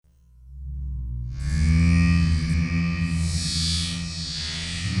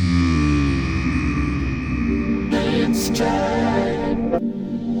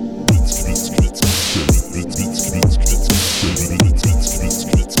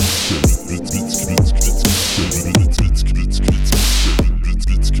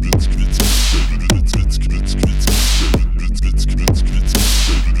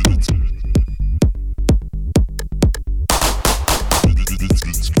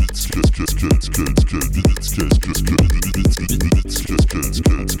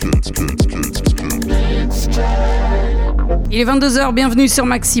Il est 22h, bienvenue sur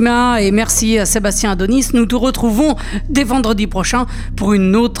MAXXIMA et merci à Sébastien Adonis. Nous nous retrouvons dès vendredi prochain pour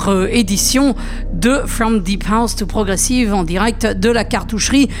une autre édition de From Deep House to Progressive en direct de la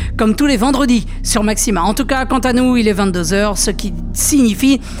cartoucherie, comme tous les vendredis sur MAXXIMA. En tout cas, quant à nous, il est 22h, ce qui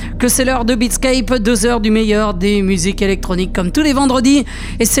signifie que c'est l'heure de Beatscape, 2 heures du meilleur des musiques électroniques comme tous les vendredis.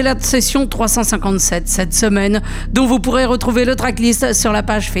 Et c'est la session 357 cette semaine, dont vous pourrez retrouver le tracklist sur la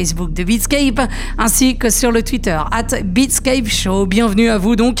page Facebook de Beatscape, ainsi que sur le Twitter @Beatscape Show. Bienvenue à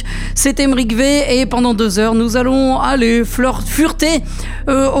vous donc, c'est Aymeric V et pendant 2 heures nous allons aller fureter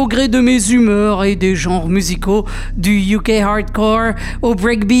au gré de mes humeurs et des genres musicaux, du UK hardcore au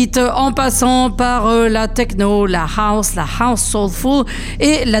breakbeat en passant par la techno, la house soulful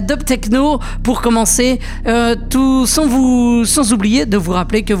et la dub techno pour commencer, tout sans oublier de vous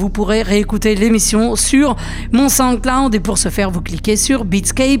rappeler que vous pourrez réécouter l'émission sur mon SoundCloud et pour ce faire vous cliquez sur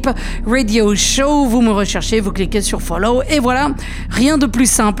Beatscape Radio Show, vous me recherchez, vous cliquez sur follow et voilà, rien de plus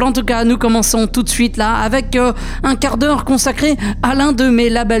simple. En tout cas, nous commençons tout de suite là avec un quart d'heure consacré à l'un de mes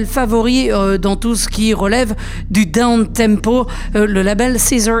labels favoris dans tout ce qui relève du down tempo, le label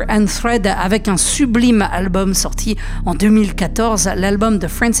Scissor and Thread, avec un sublime album sorti en 2014, l'album de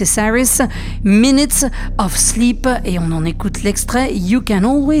Francis Harris, Minutes of Sleep, et on en écoute l'extrait You Can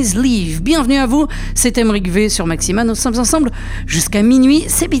Always Leave. Bienvenue à vous, c'est Aymeric V sur MAXXIMA, nous sommes ensemble jusqu'à minuit,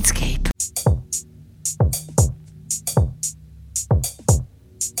 c'est Beatscape.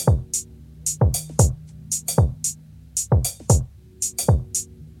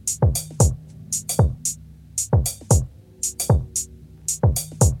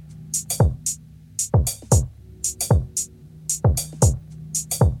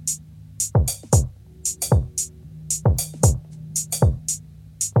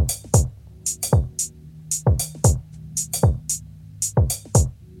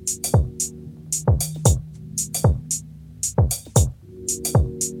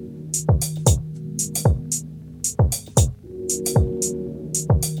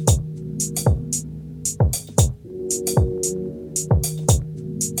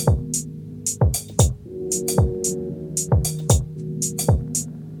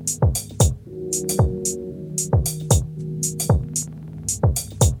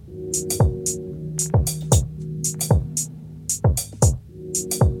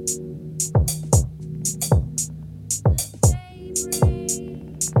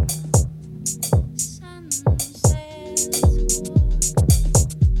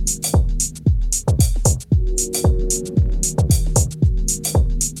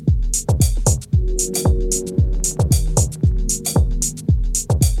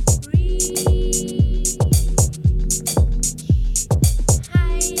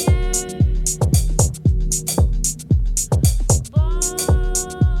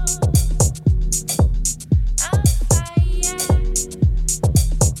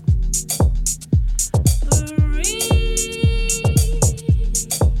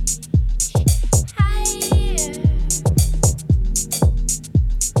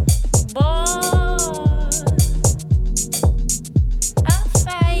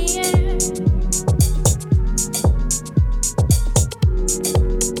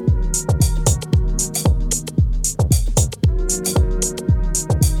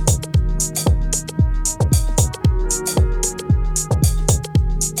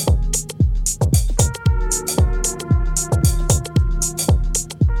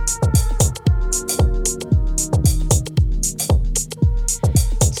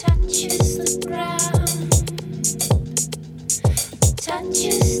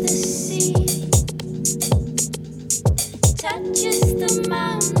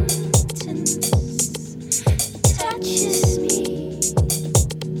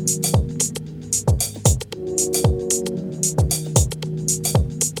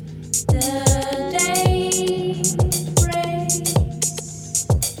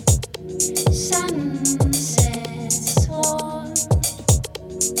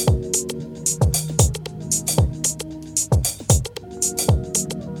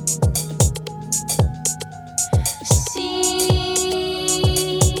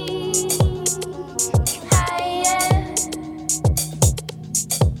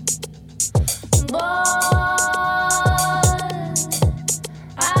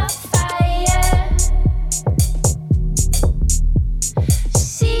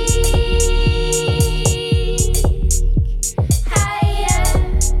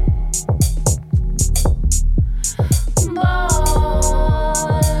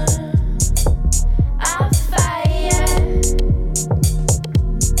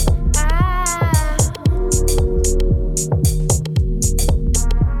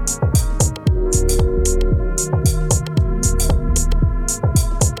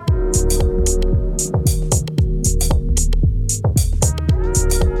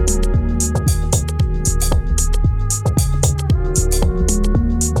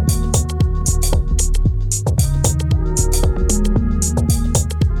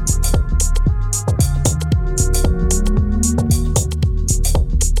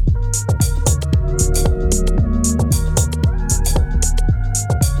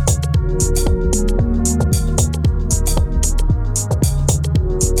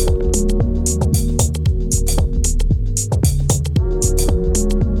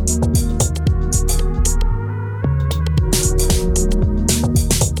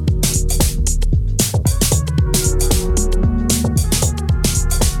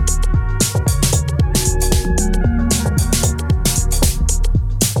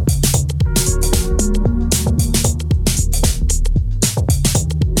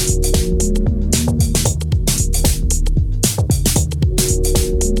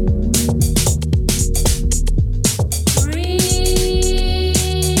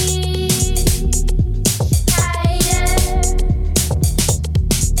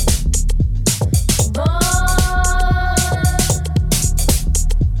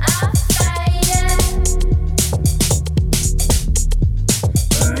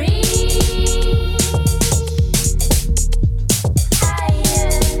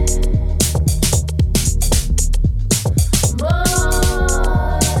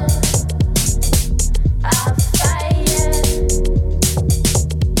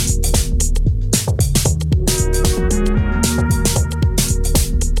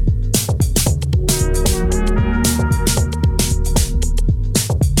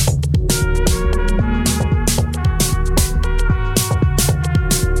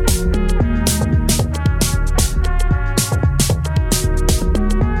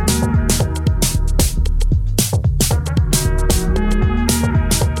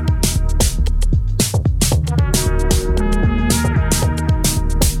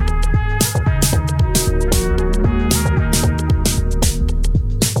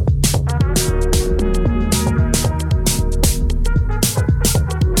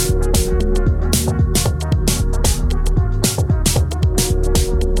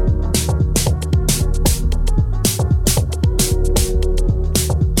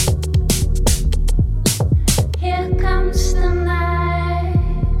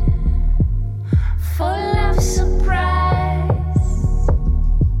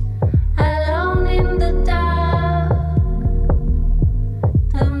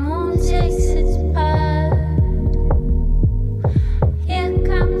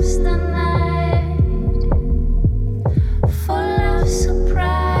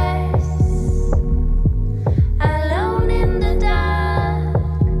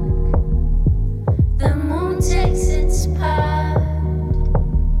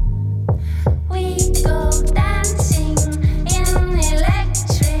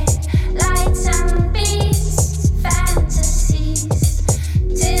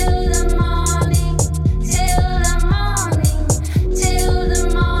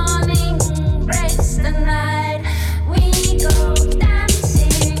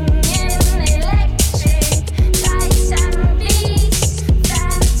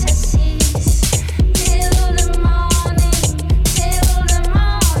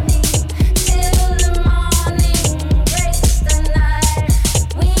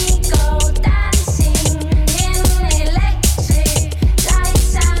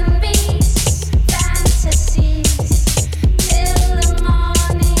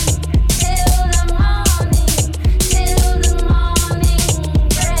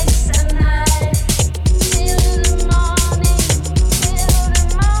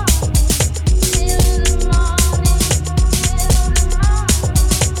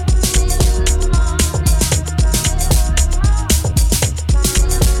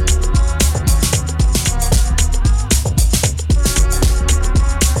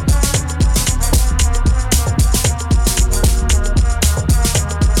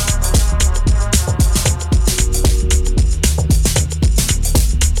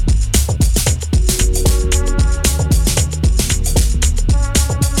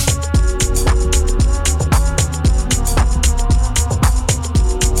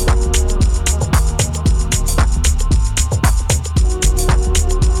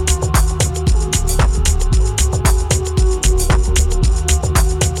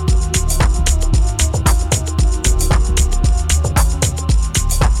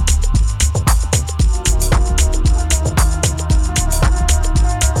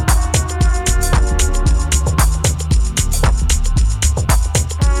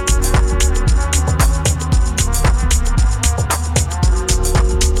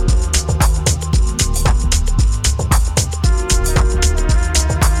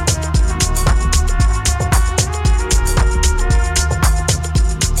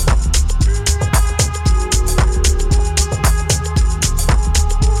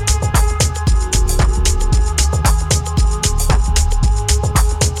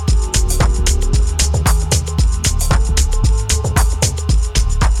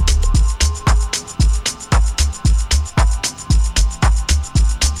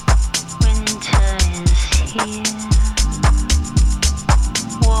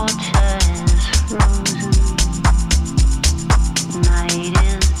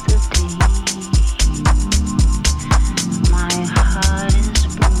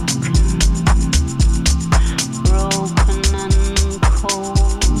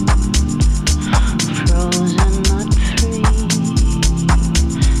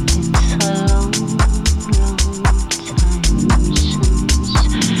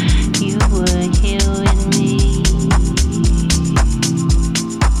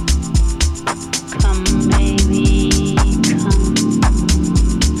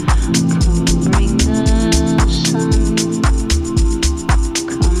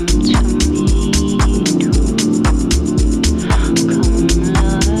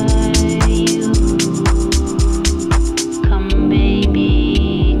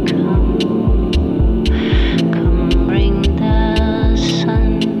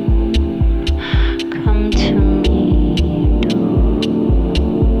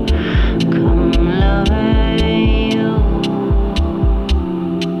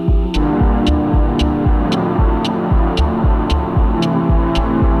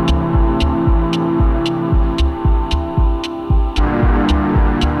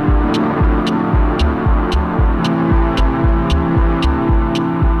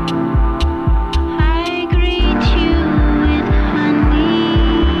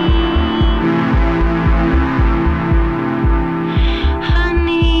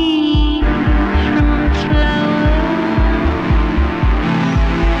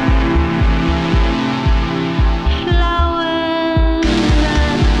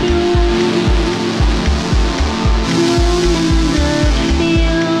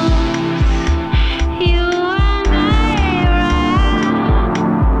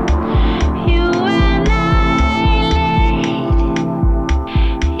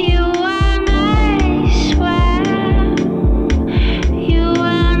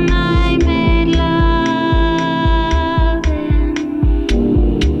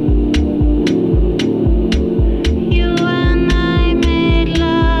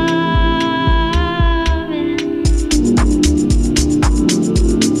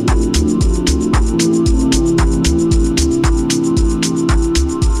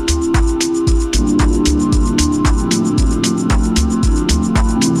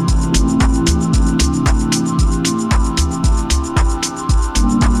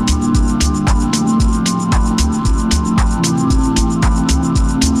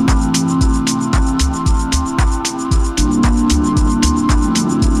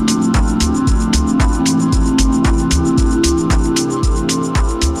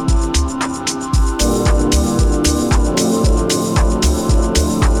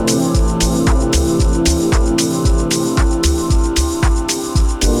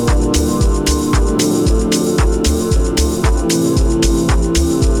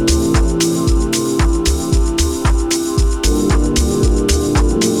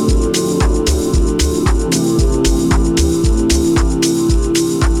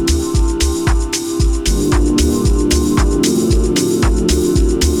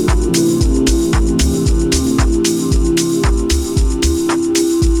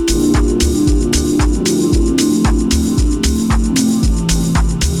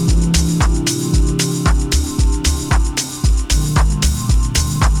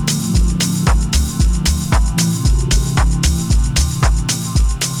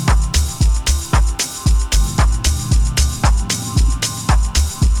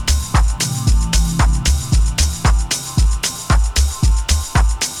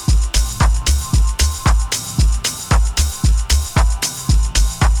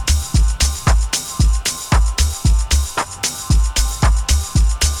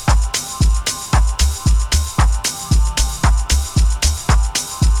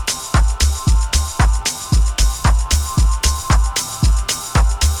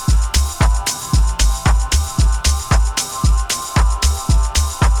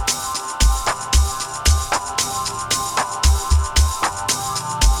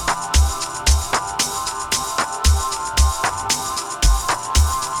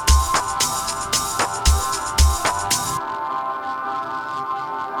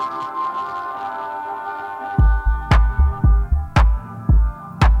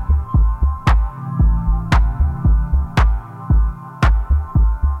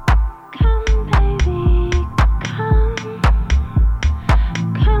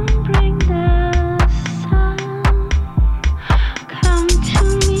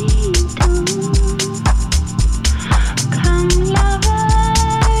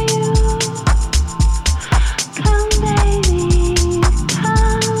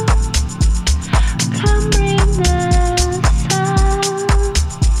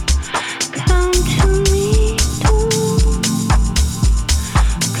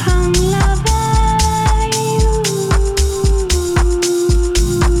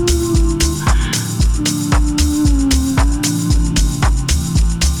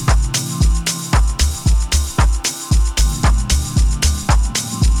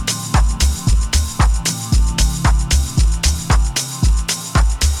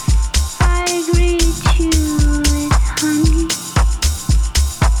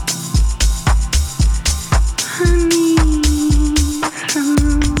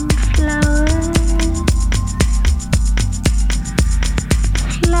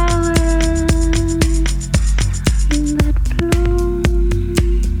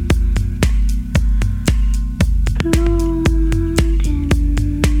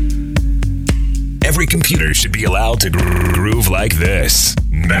 computer should be allowed to groove like this.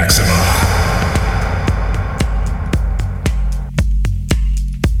 MAXXIMA.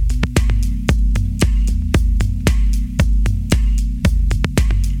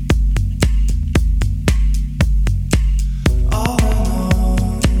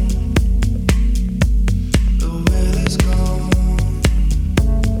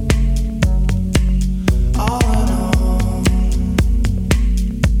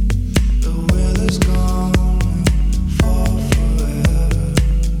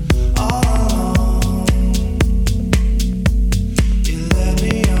 All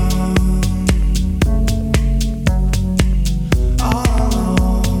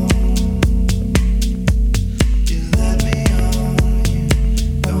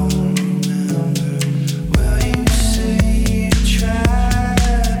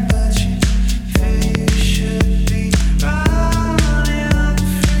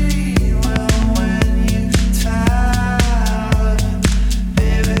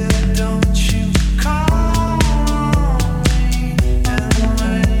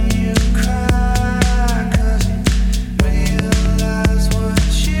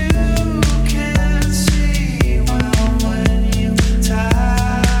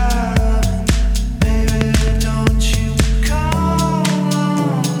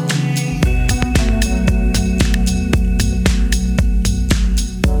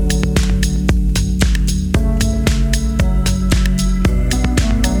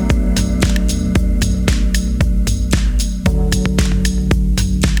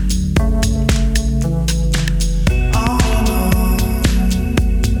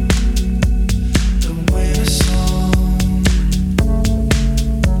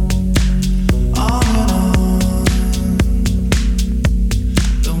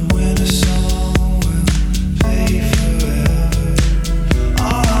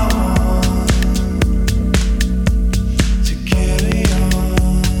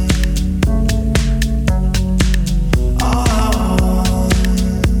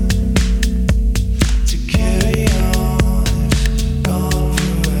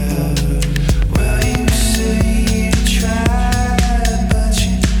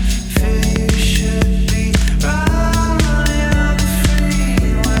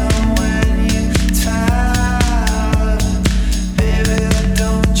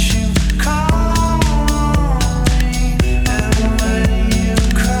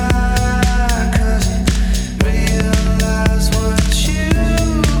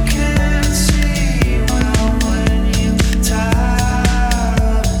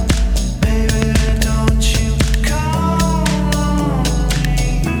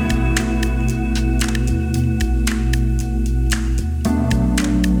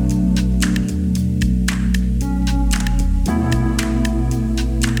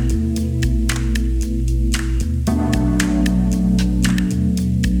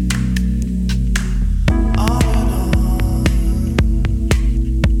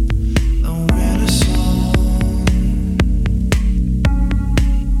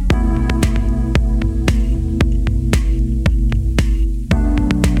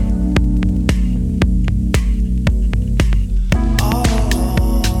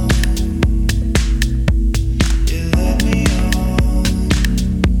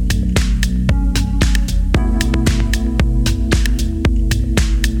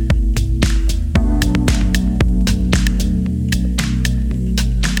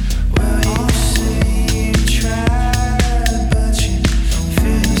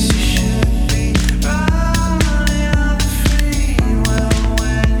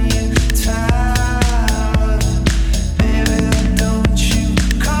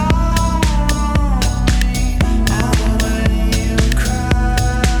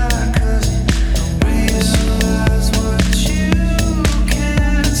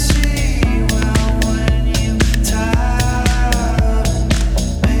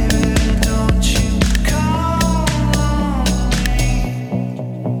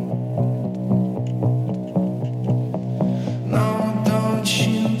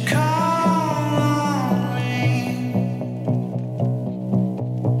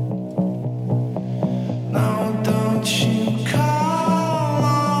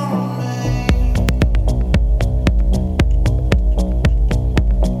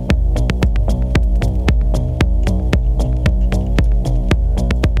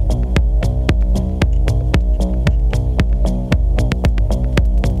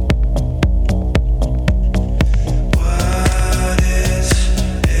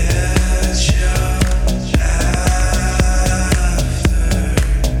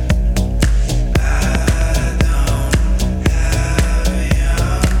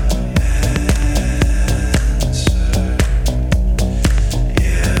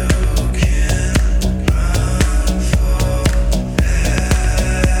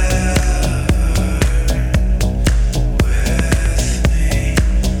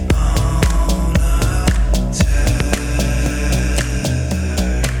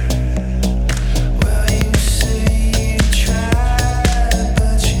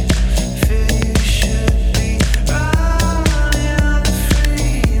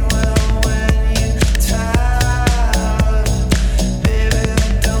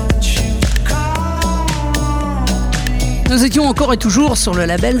étions encore et toujours sur le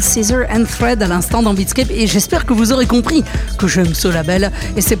label Scissor and Thread à l'instant dans Beatscape et j'espère que vous aurez compris que j'aime ce label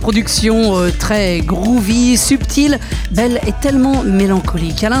et ses productions très groovy, subtiles, belles et tellement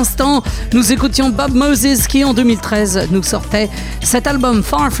mélancoliques. À l'instant, nous écoutions Bob Moses qui en 2013 nous sortait cet album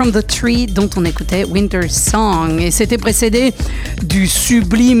Far From The Tree dont on écoutait Winter Song et c'était précédé du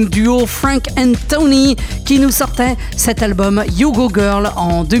sublime duo Frank and Tony qui nous sortait cet album You Go Girl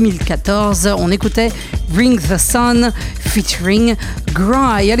en 2014. On écoutait Bring the Sun featuring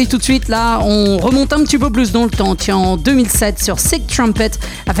Gry. Allez tout de suite là, on remonte un petit peu plus dans le temps. Tiens, en 2007 sur Sick Trumpet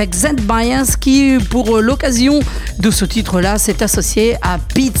avec Z Bias qui pour l'occasion de ce titre-là s'est associé à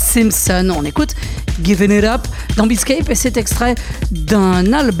Pete Simpson. On écoute Giving It Up dans Beatscape et c'est extrait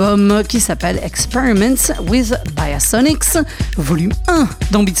d'un album qui s'appelle Experiments with Biasonics, volume 1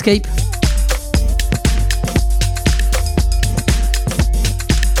 dans Beatscape.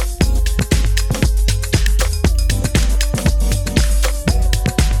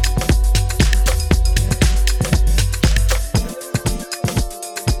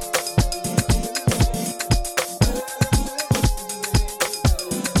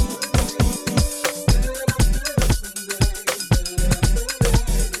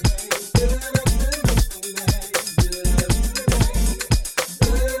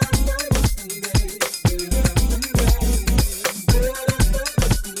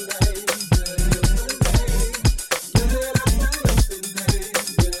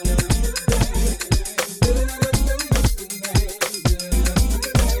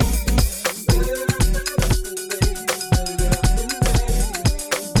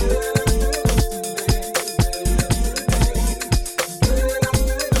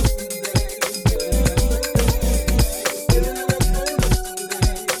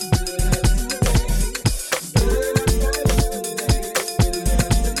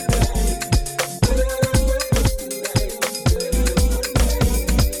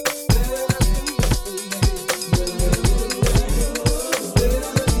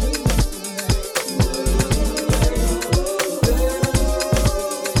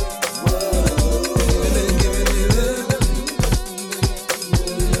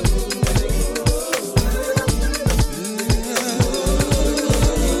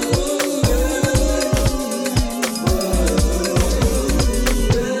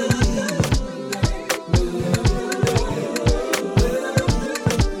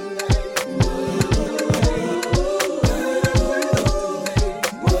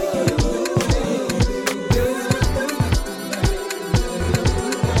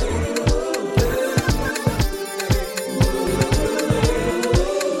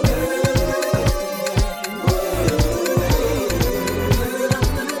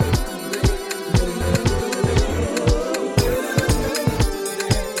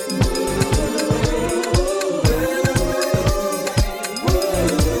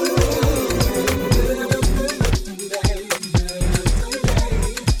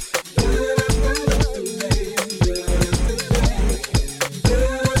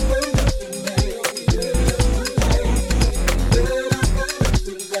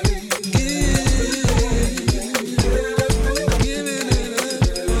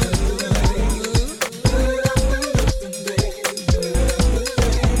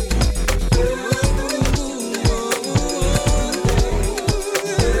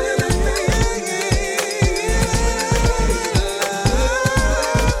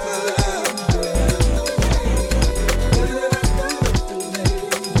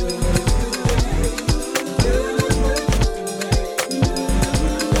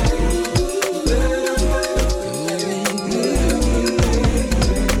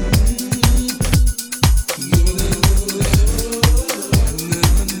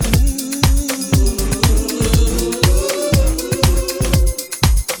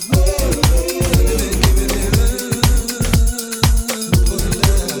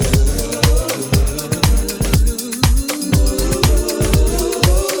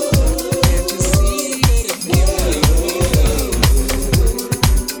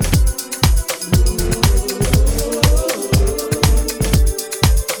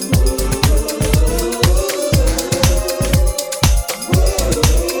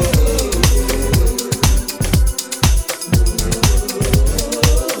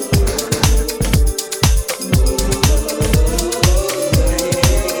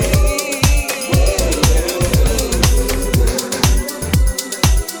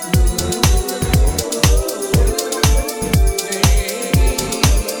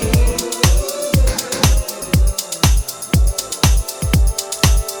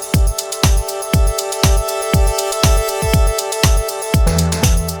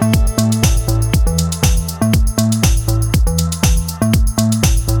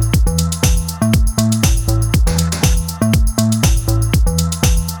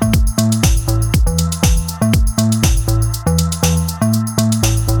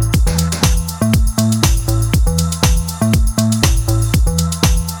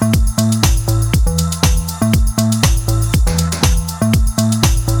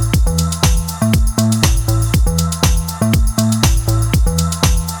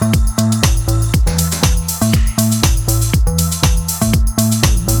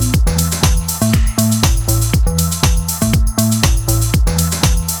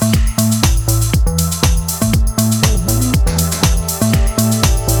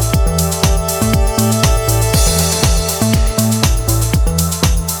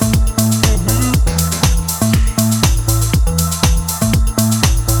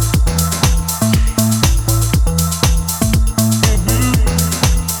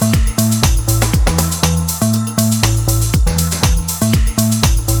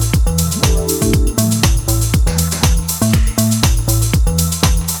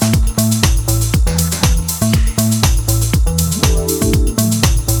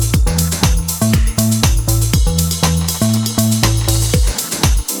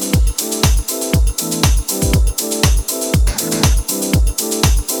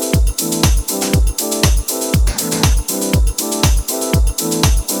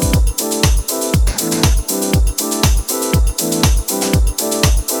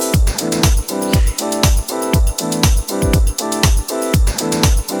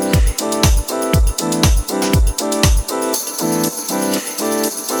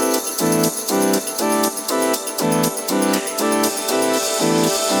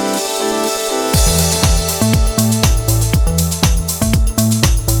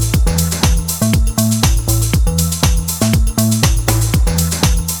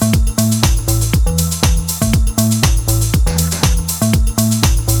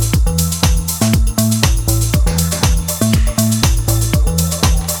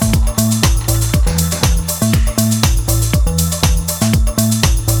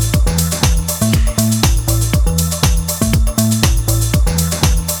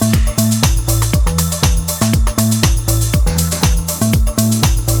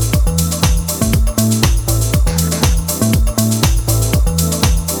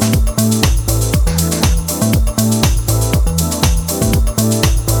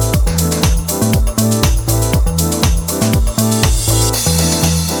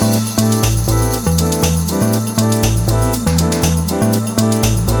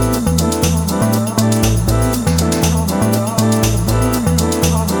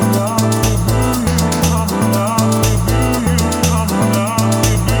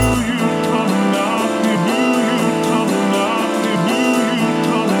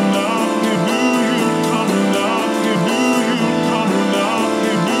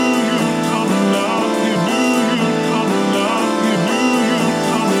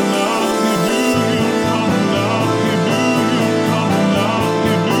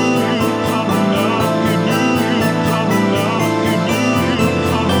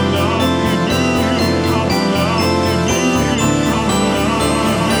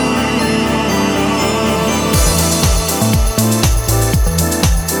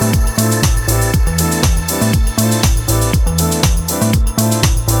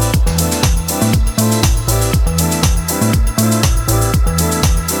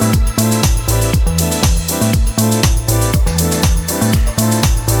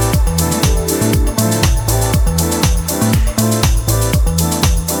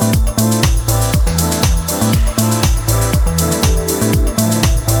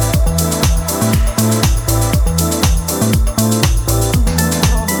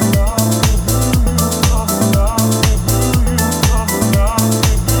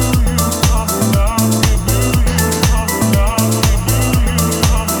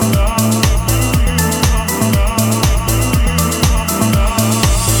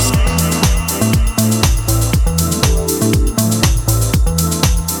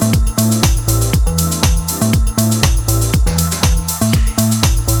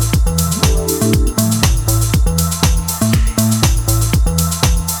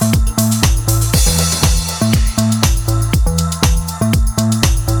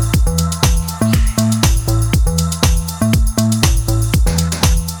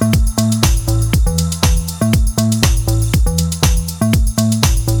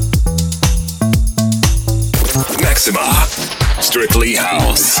 MAXXIMA. Strictly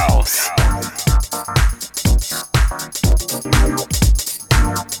house.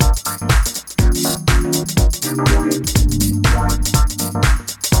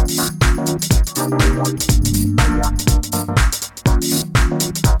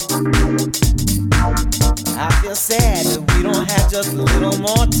 I feel sad that we don't have just a little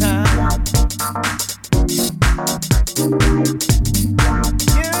more time.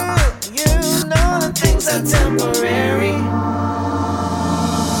 You know that things are temporary.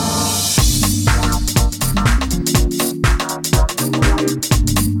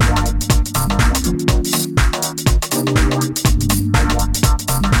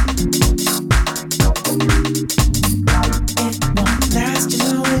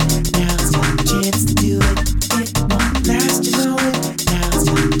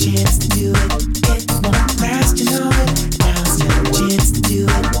 It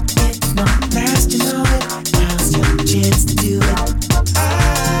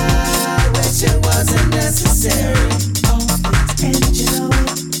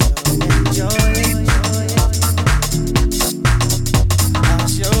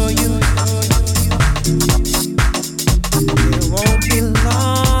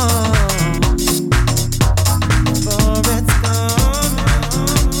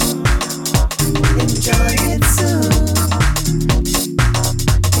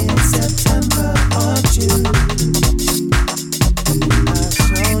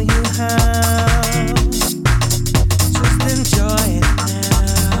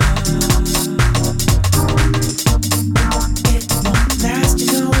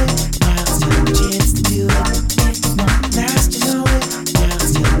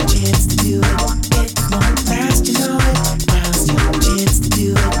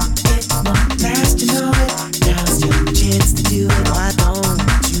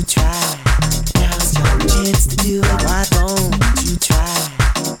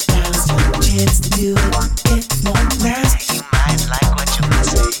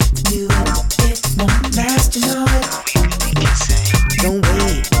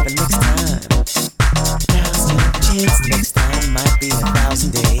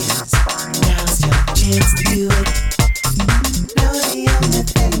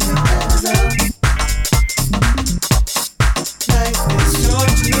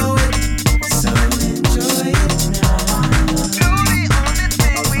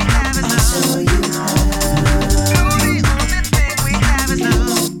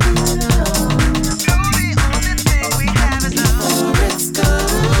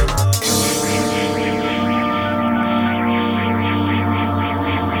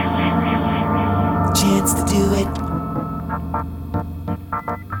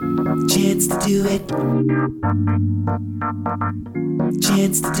Chance to do it.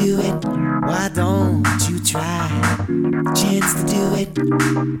 Chance to do it. Why don't you try? Chance to do it.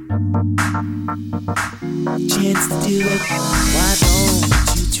 Chance to do it. Why don't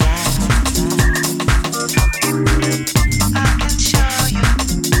you try? I can show you.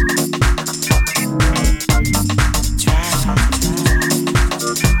 Try.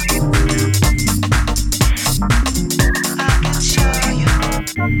 I can show you.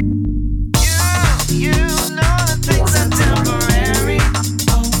 You know that things are temporary.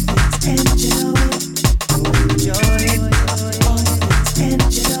 Oh, and you know it. Enjoy it. Oh, and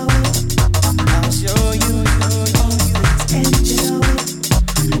you know it. I'll show you. Oh, and you know it.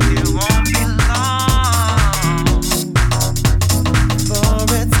 It won't be long.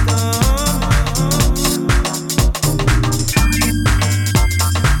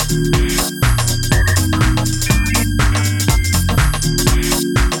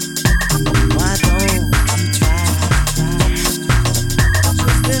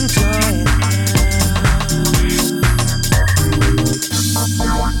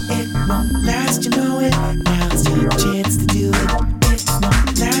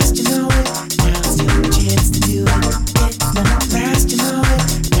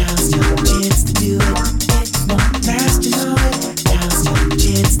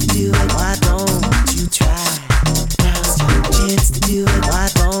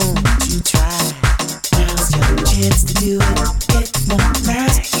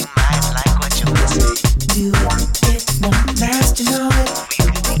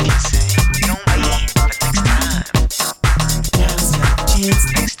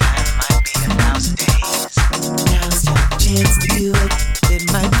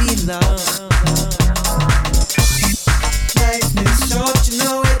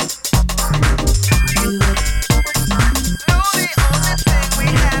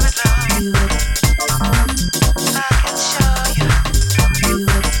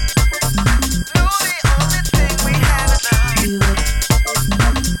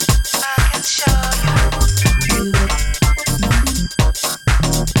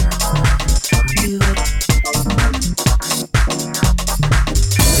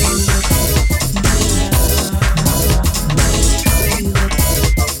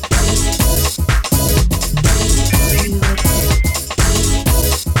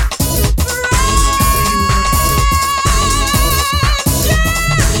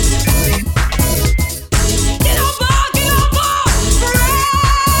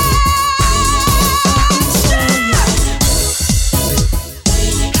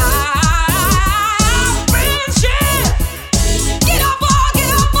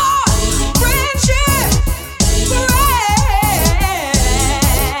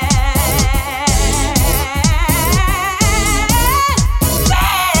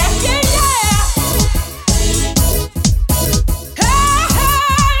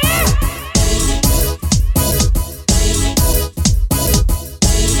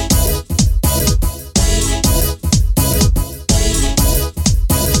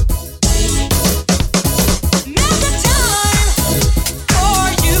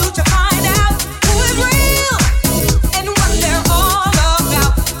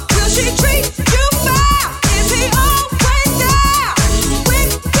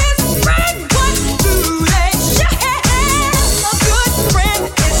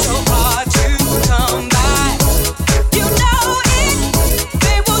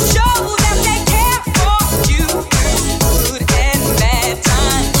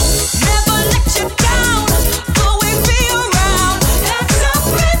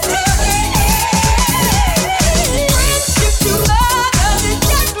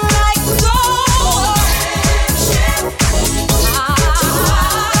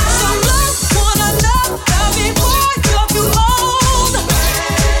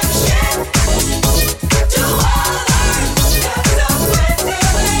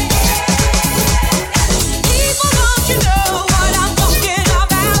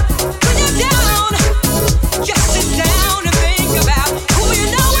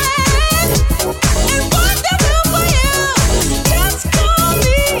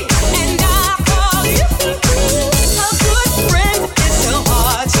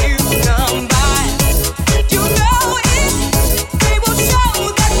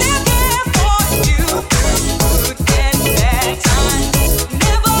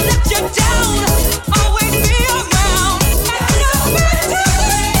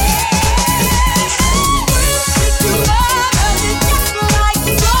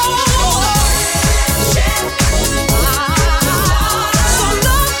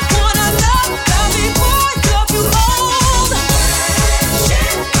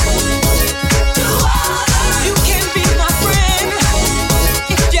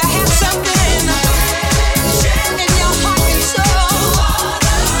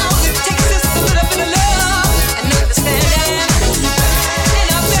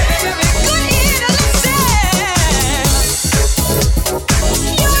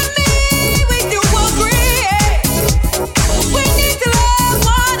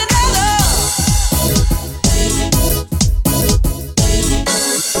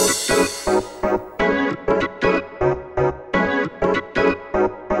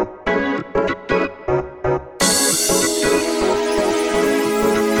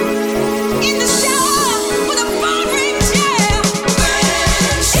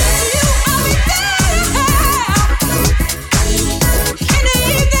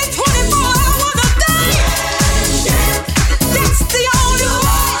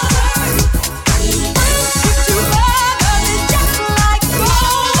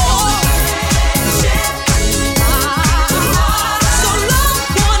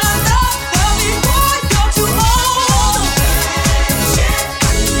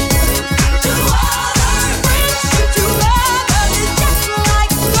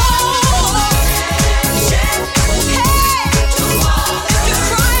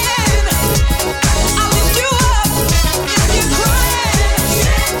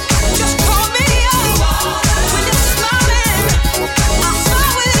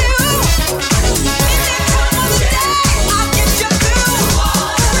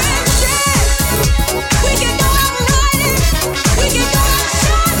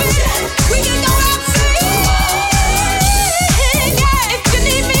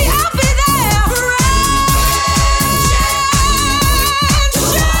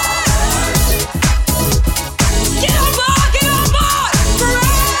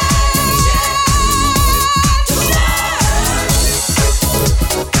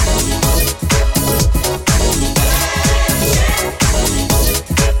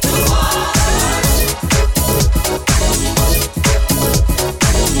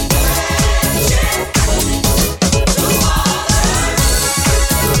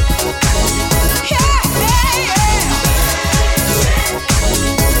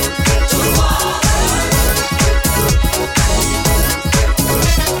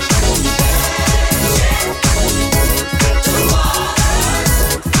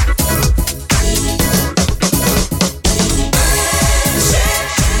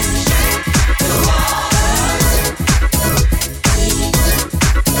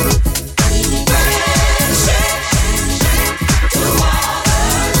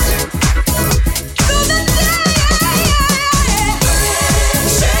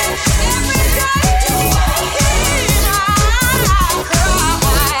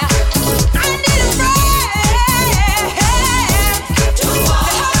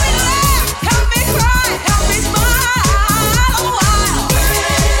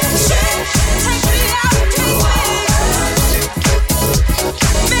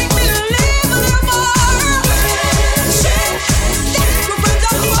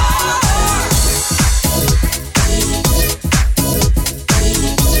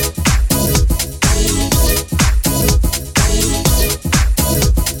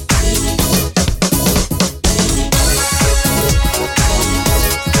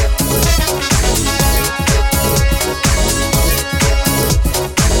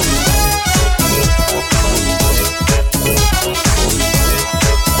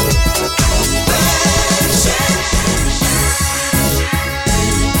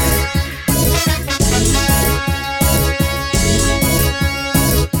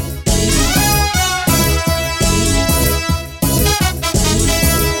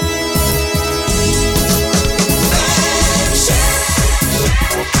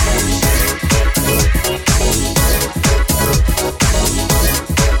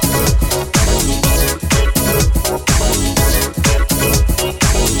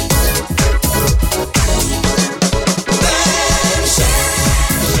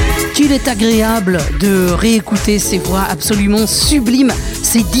 qu'il est agréable de réécouter ces voix absolument sublimes,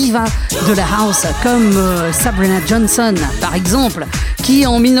 ces divas de la house, comme Sabrina Johnson, par exemple, qui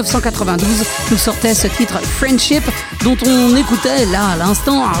en 1992 nous sortait ce titre Friendship, dont on écoutait là à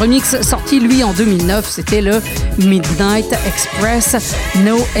l'instant un remix sorti lui en 2009, c'était le Midnight Express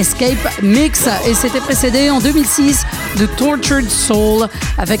No Escape Mix, et c'était précédé en 2006 de Tortured Soul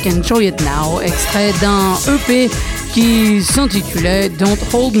avec Enjoy It Now, extrait d'un EP qui s'intitulait Don't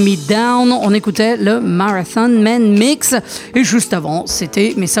Hold Me Down. On écoutait le Marathon Man Mix, et juste avant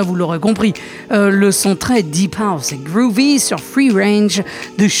c'était, mais ça vous l'aurez compris, le son très deep house et groovy sur Free Range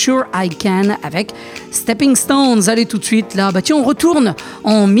de Sure I Can avec Stepping Stones. Allez tout de suite là, tiens, on retourne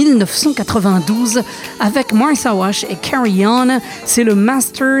en 1992 avec Martha Wash et Carry On. C'est le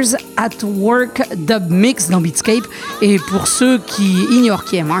Masters at Work Dub Mix dans Beatscape, et pour ceux qui ignorent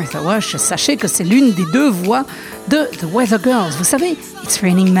qui est Martha Wash, sachez que c'est l'une des deux voix de The Weather Girls. Vous savez, It's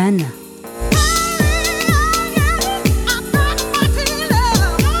Raining Men.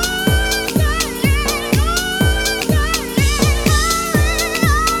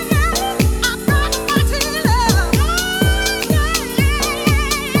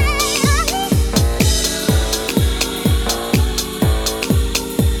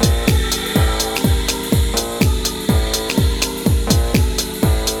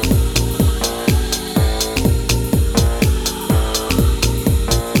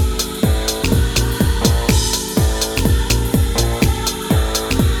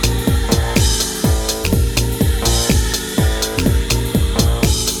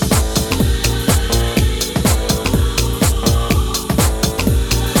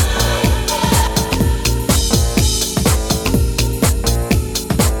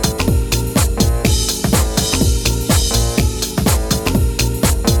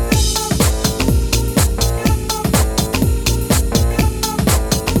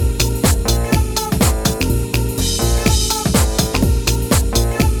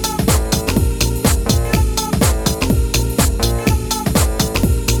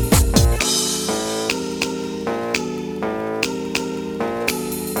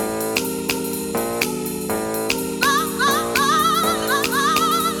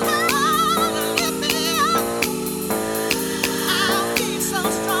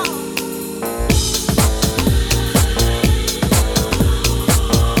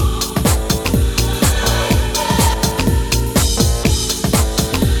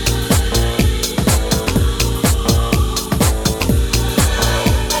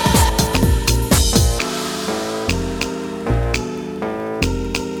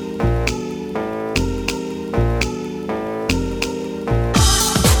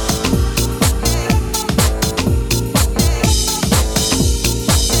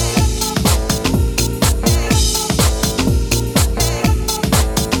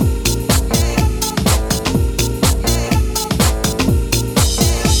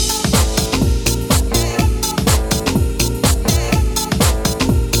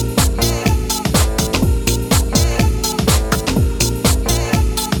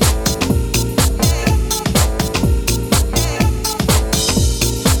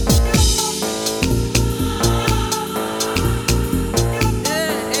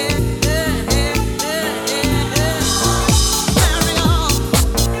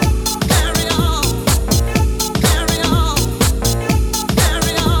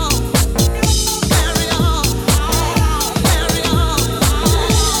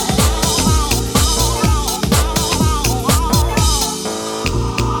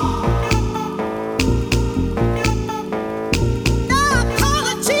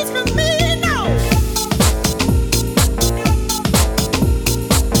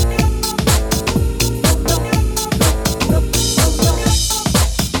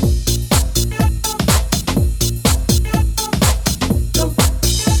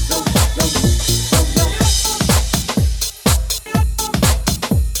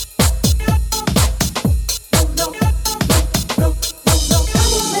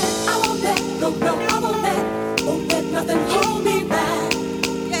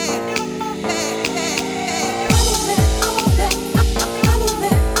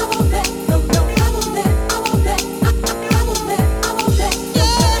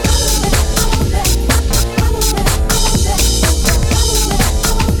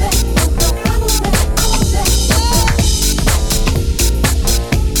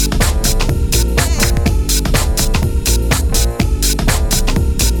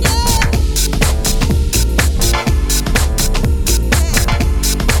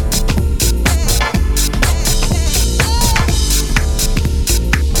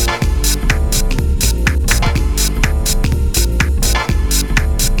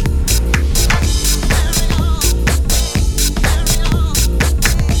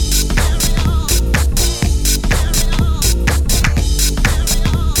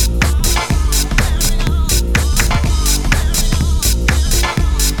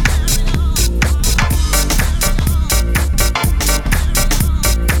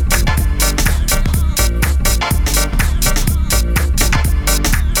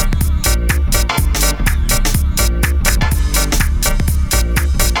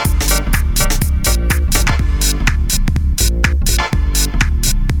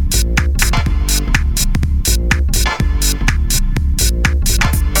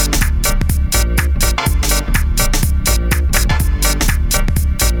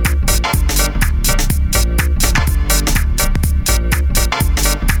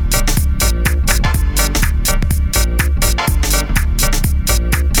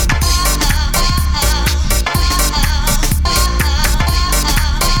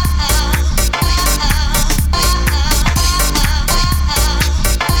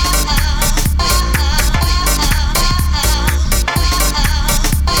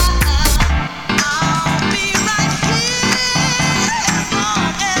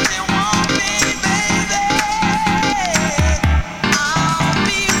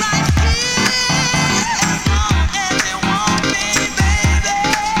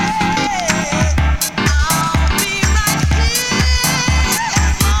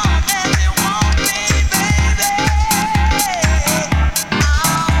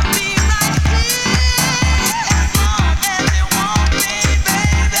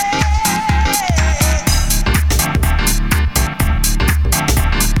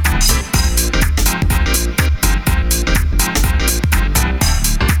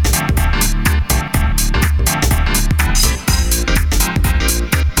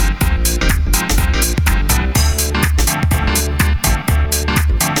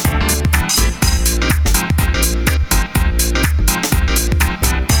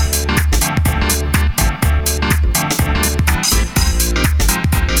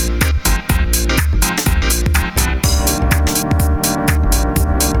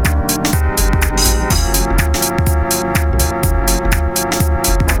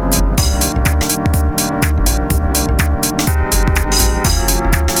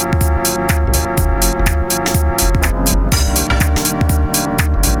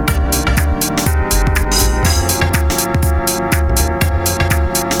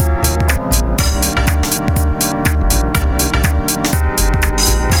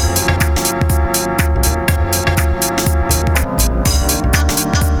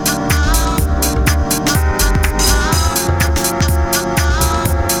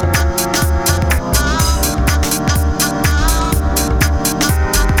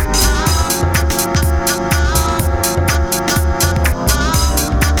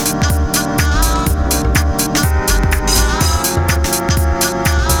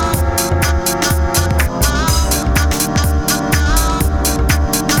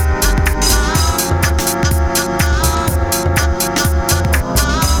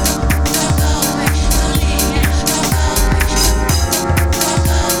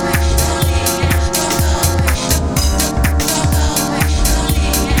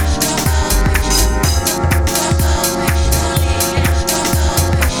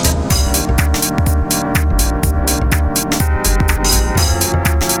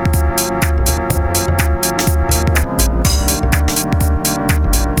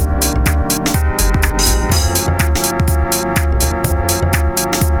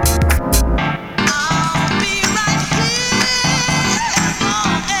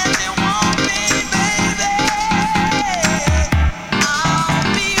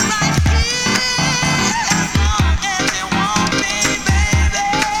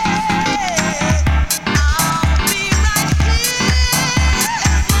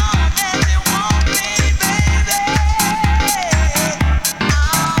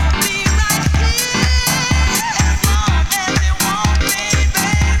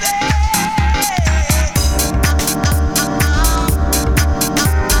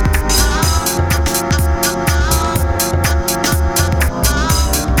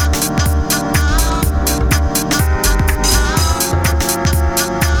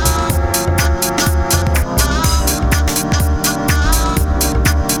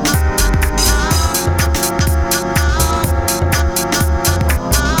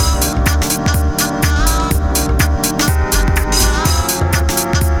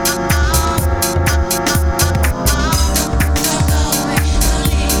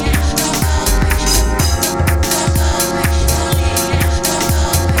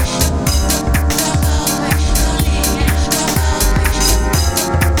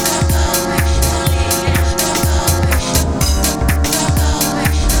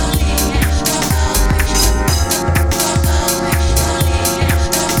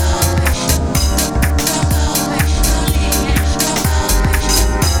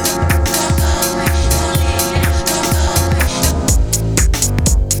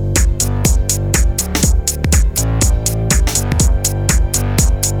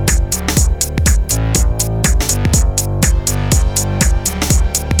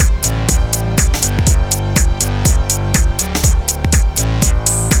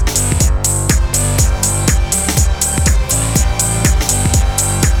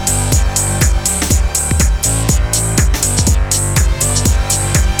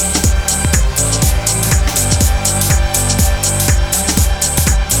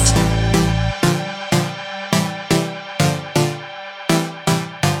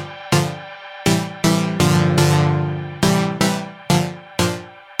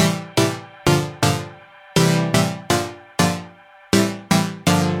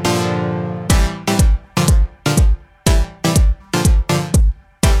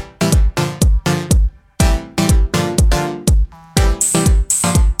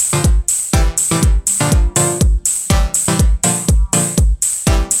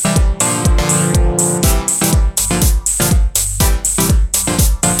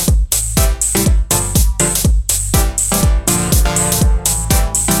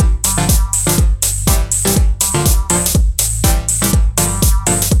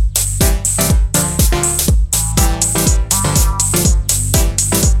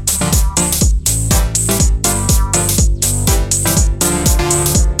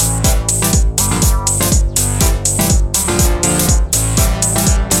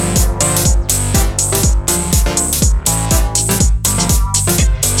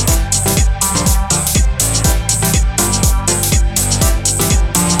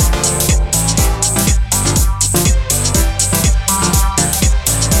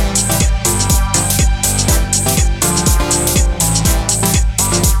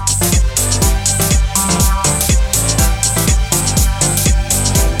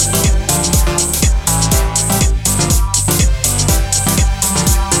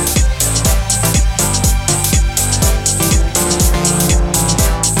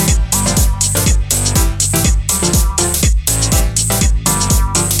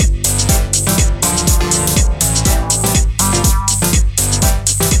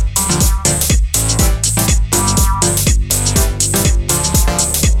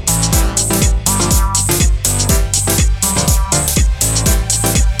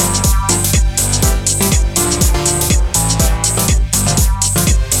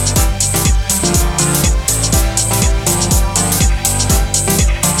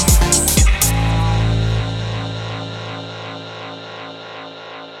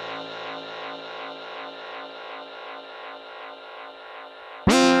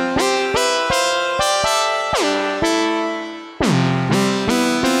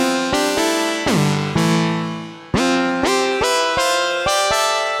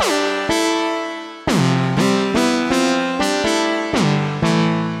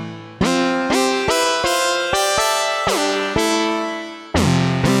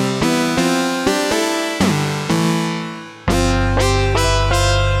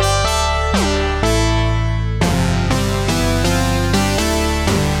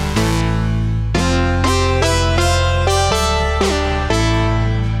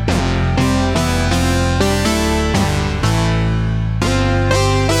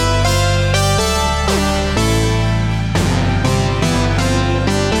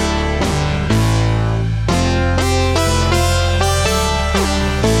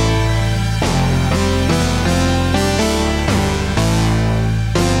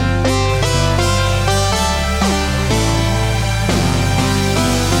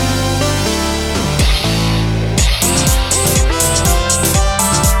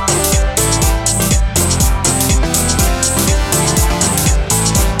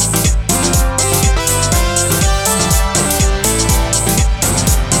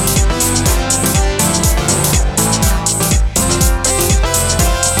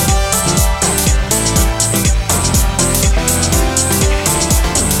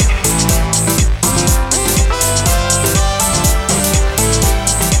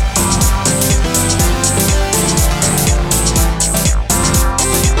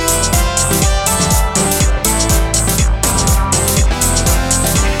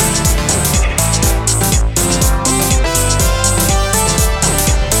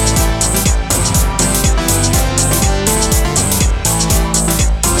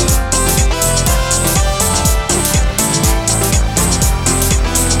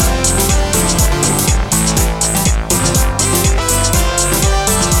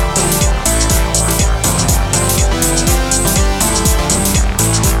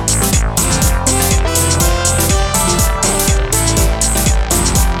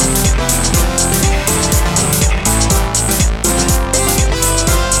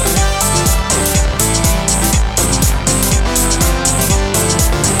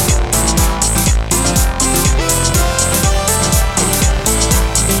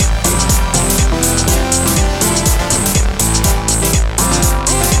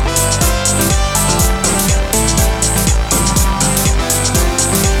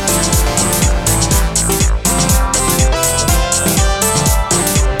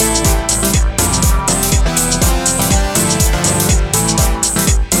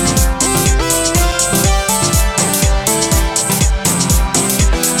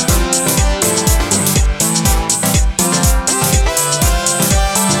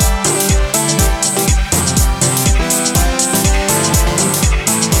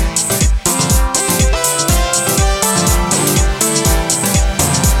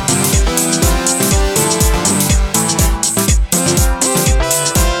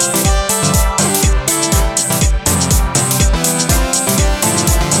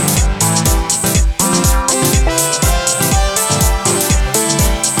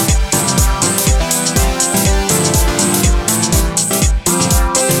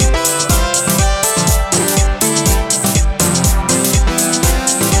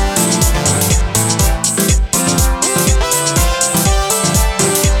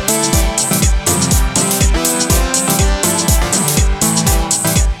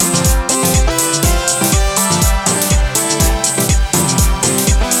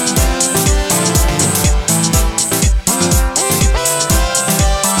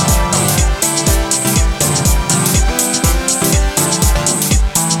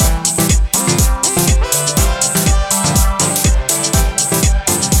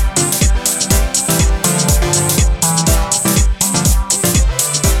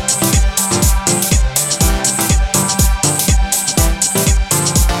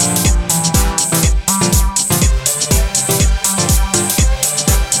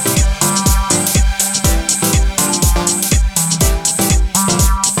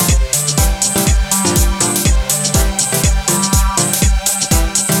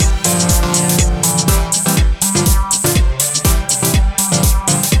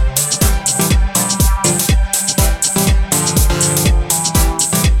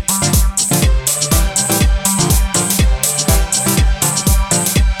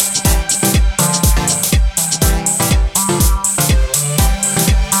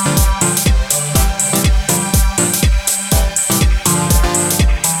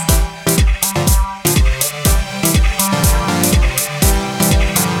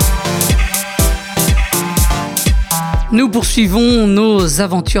 poursuivons nos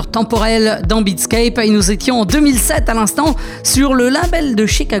aventures temporelles dans Beatscape et nous étions en 2007 à l'instant sur le label de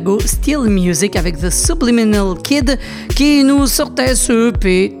Chicago Steel Music avec The Subliminal Kid qui nous sortait ce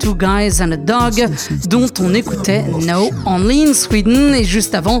EP Two Guys and a Dog dont on écoutait No Only in Sweden, et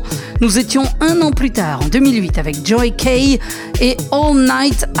juste avant nous étions un an plus tard en 2008 avec Joy Kay et All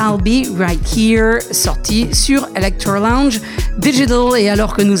Night I'll Be Right Here sorti sur Electro Lounge Digital. Et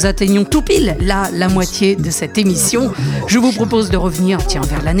alors que nous atteignons tout pile la moitié de cette émission, je vous propose de revenir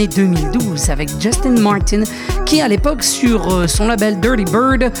vers l'année 2012 avec Justin Martin qui à l'époque sur son label Dirty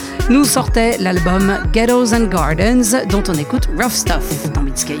Bird nous sortait l'album Ghettos and Gardens dont on écoute Rough Stuff dans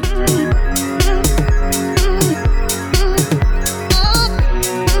Beatscape.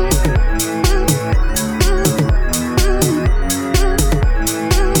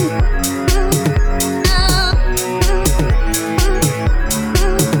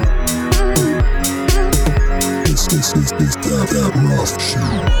 This that rough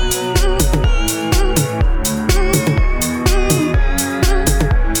shit.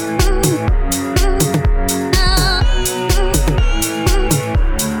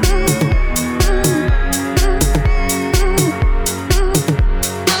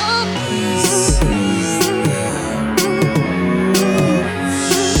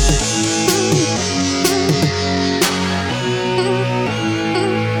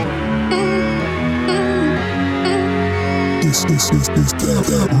 This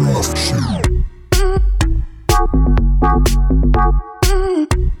that rough shit.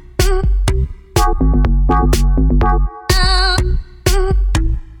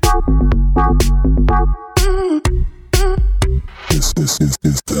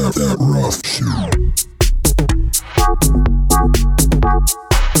 This that rough shit. Is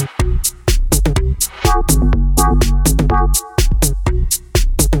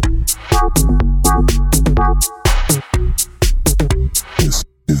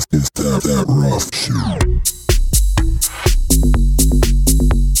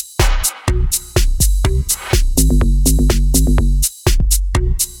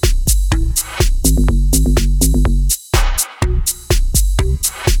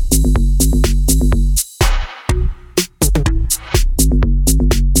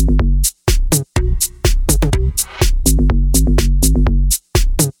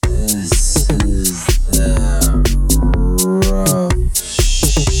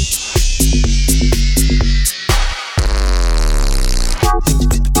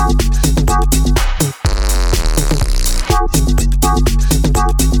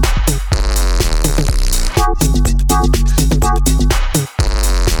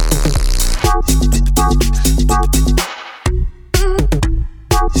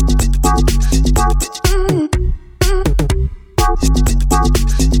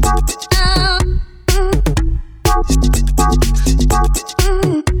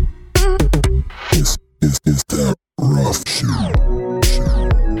that rough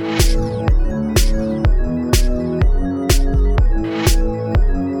shit.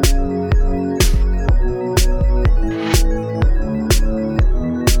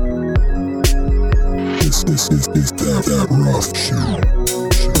 Is that rough shit. Is that rough shit. Is that rough.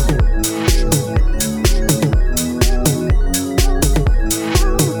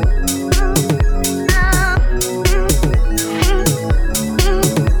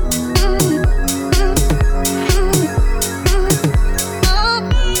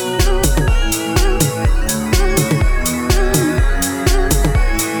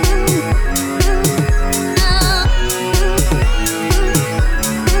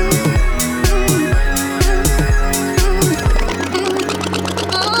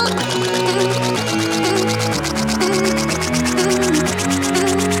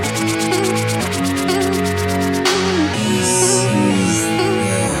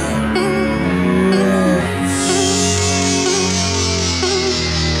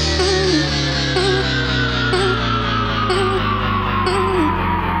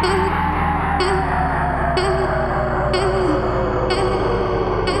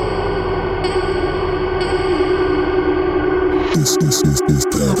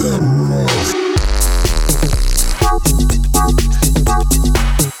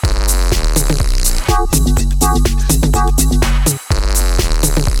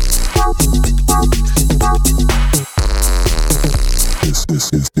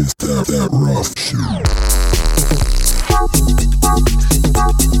 Is that rough shit.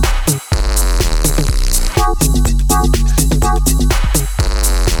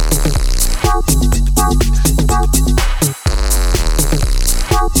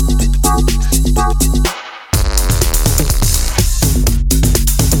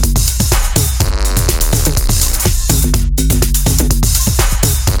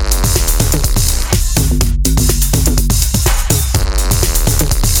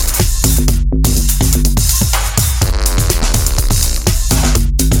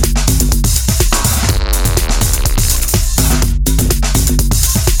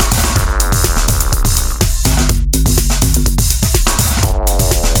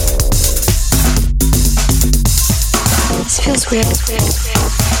 feels weird.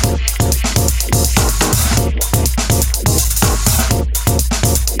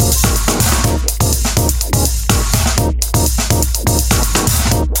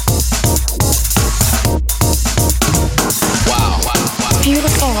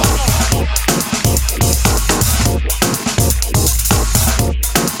 Beautiful.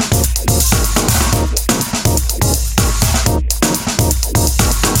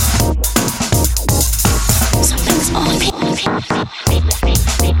 Something's on me.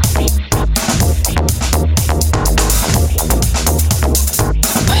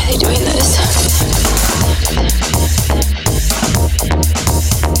 Why are they doing this?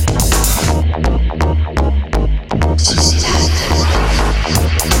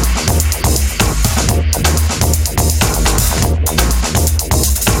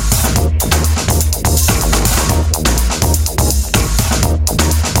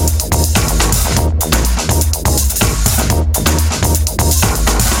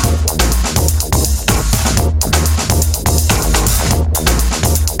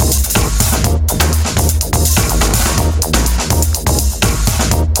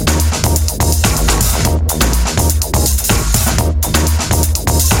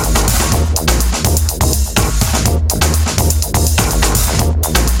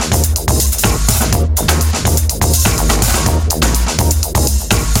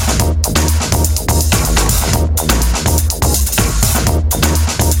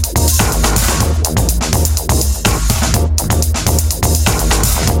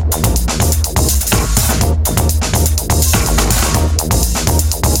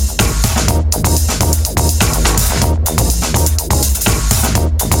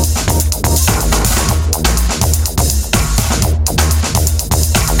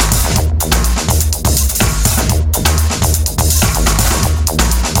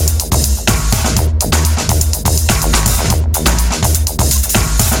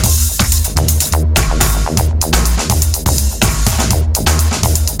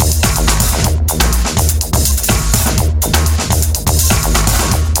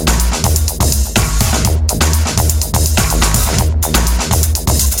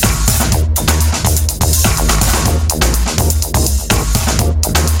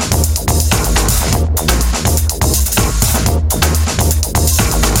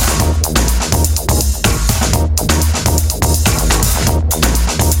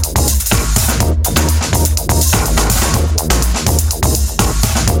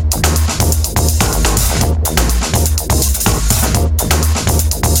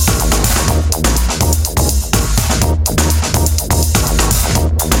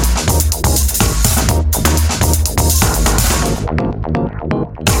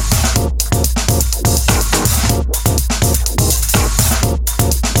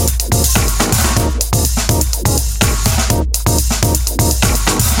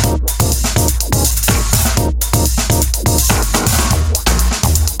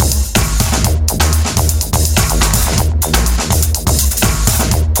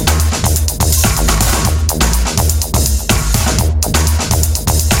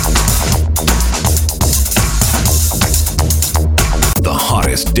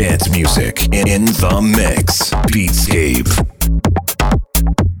 Dance music in the mix. Beatscape.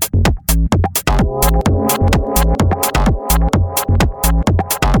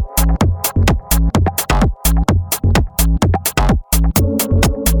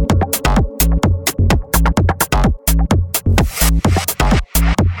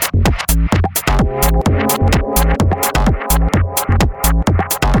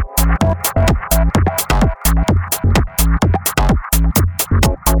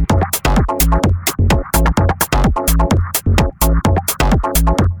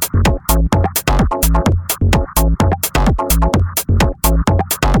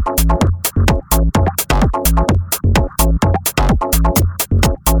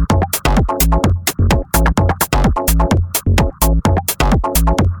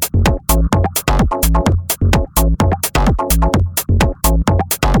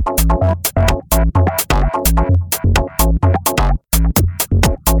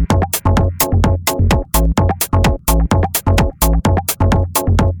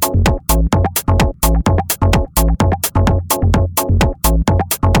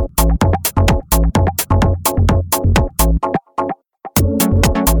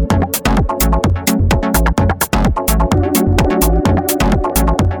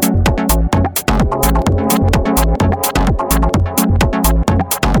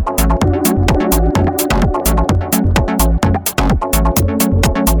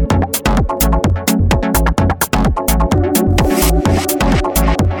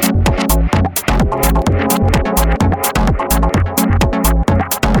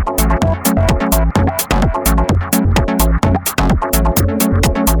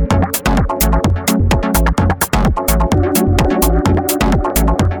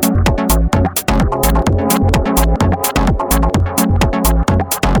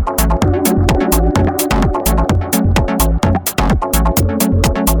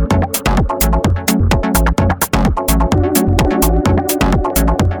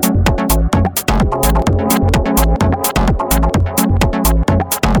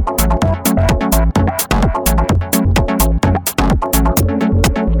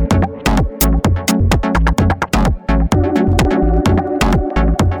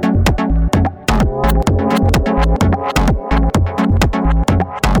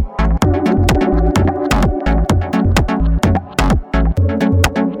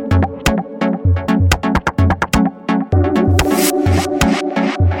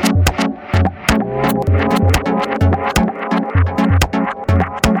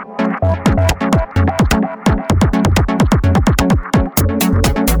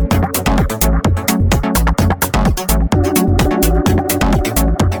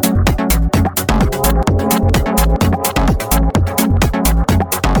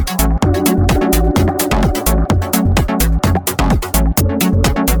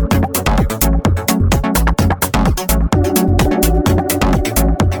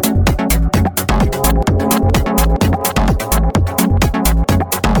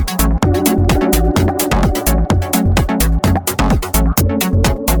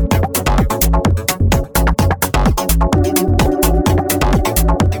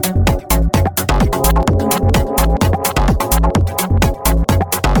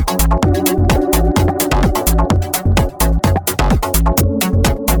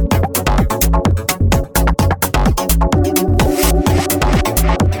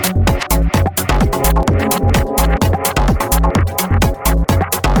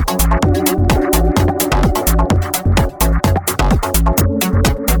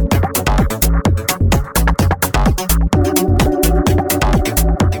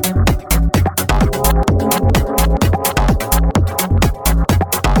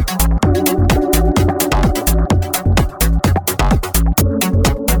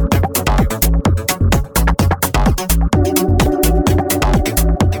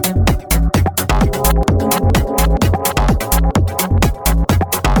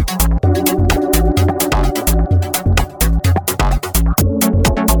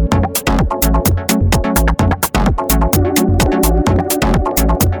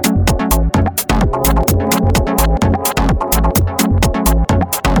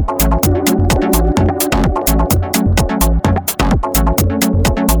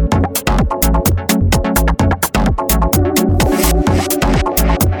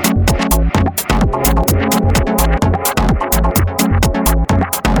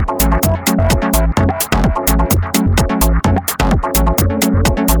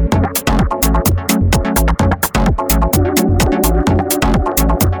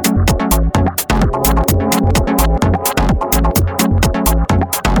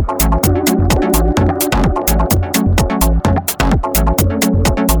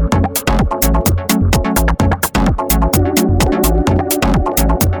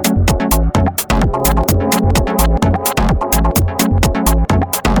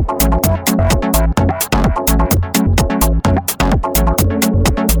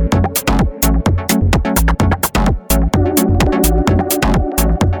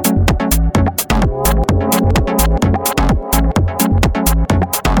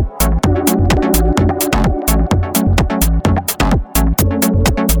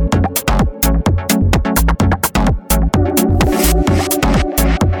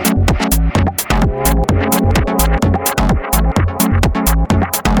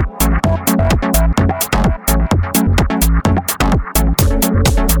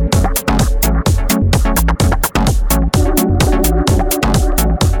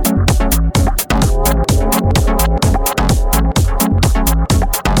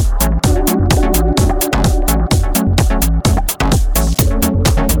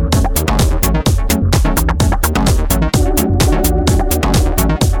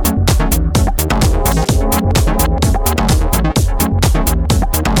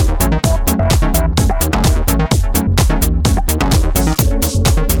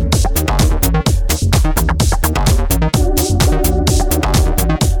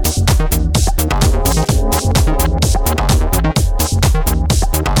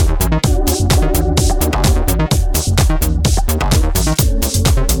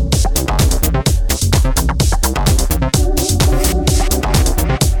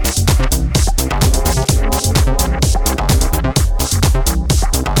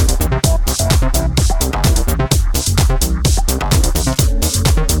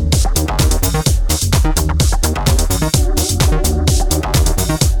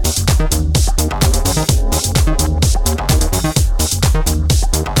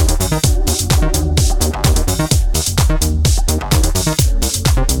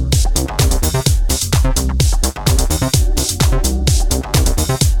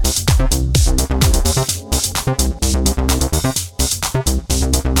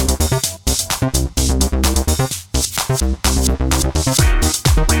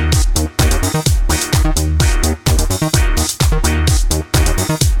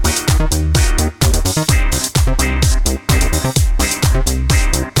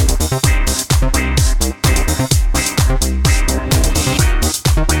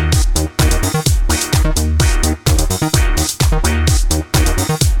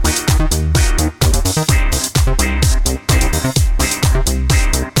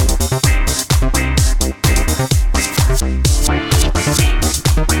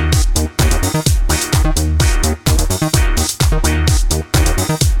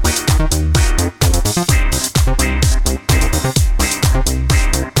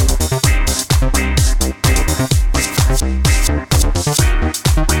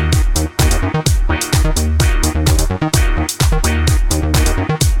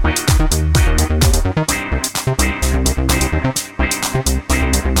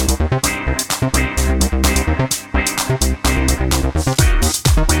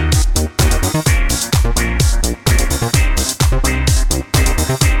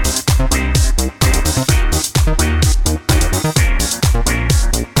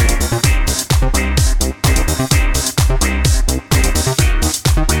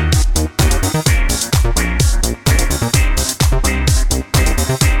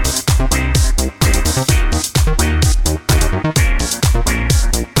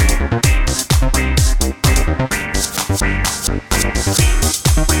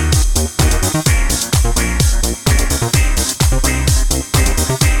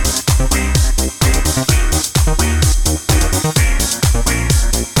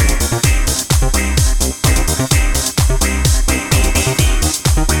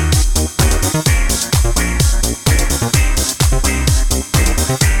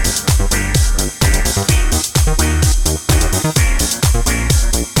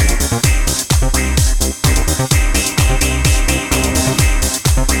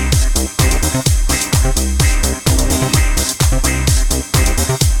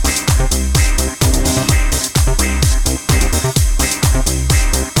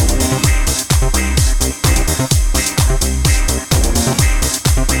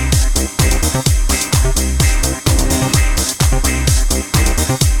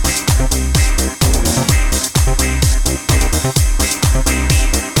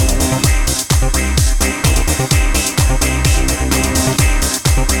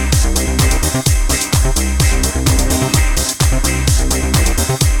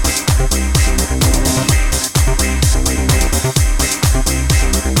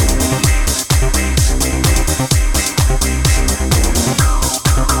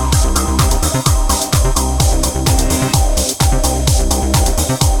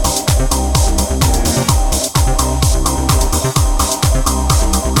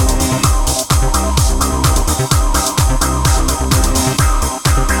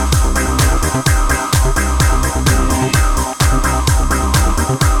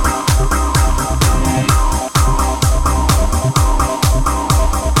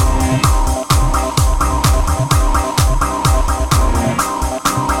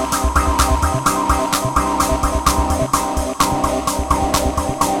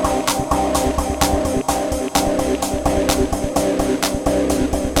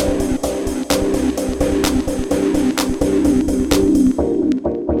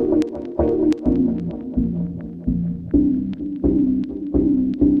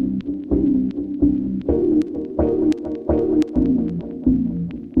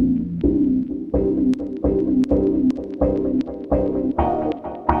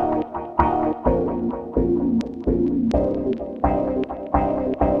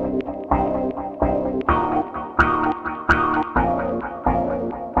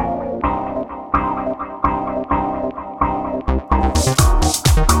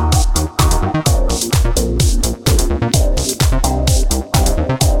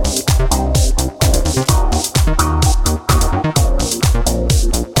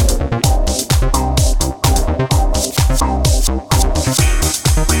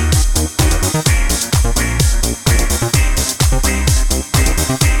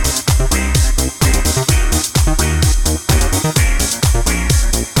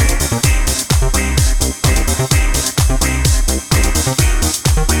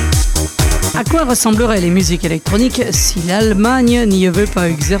 ressembleraient les musiques électroniques si l'Allemagne n'y avait pas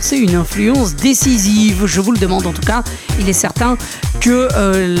exercé une influence décisive? Je vous le demande en tout cas. Il est certain que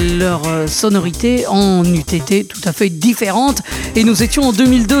leur sonorité en eût été tout à fait différente. Et nous étions en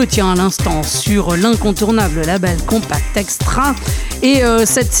 2002, tiens, à l'instant, sur l'incontournable label Compact Extra. Et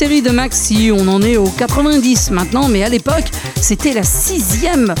cette série de maxi, on en est au 90 maintenant, mais à l'époque, c'était la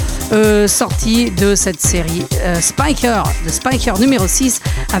 6e sortie de cette série. Spiker numéro 6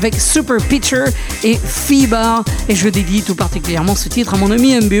 avec Super Pitcher et Fever. Et je dédie tout particulièrement ce titre à mon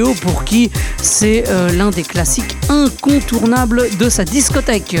ami MBO pour qui c'est l'un des classiques incontournables de sa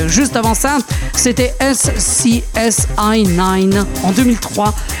discothèque. Juste avant ça, c'était SCSI9 en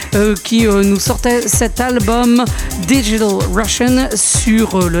 2003 qui nous sortait cet album Digital Russian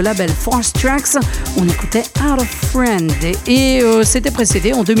sur le label Force Tracks. On écoutait Out of Friend et c'était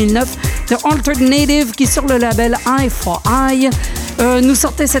précédé en 2009 de Alternative qui sur le label Eye for Eye nous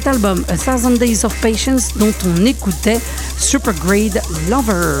sortait cet album A Thousand Days of Patience dont on écoutait Super Grade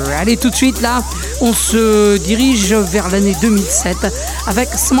Lover. Allez, tout de suite là, on se dirige vers l'année 2007 avec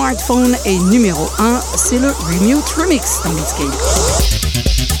Smartphone et numéro 1, c'est le Remute Remix dans Beatscape.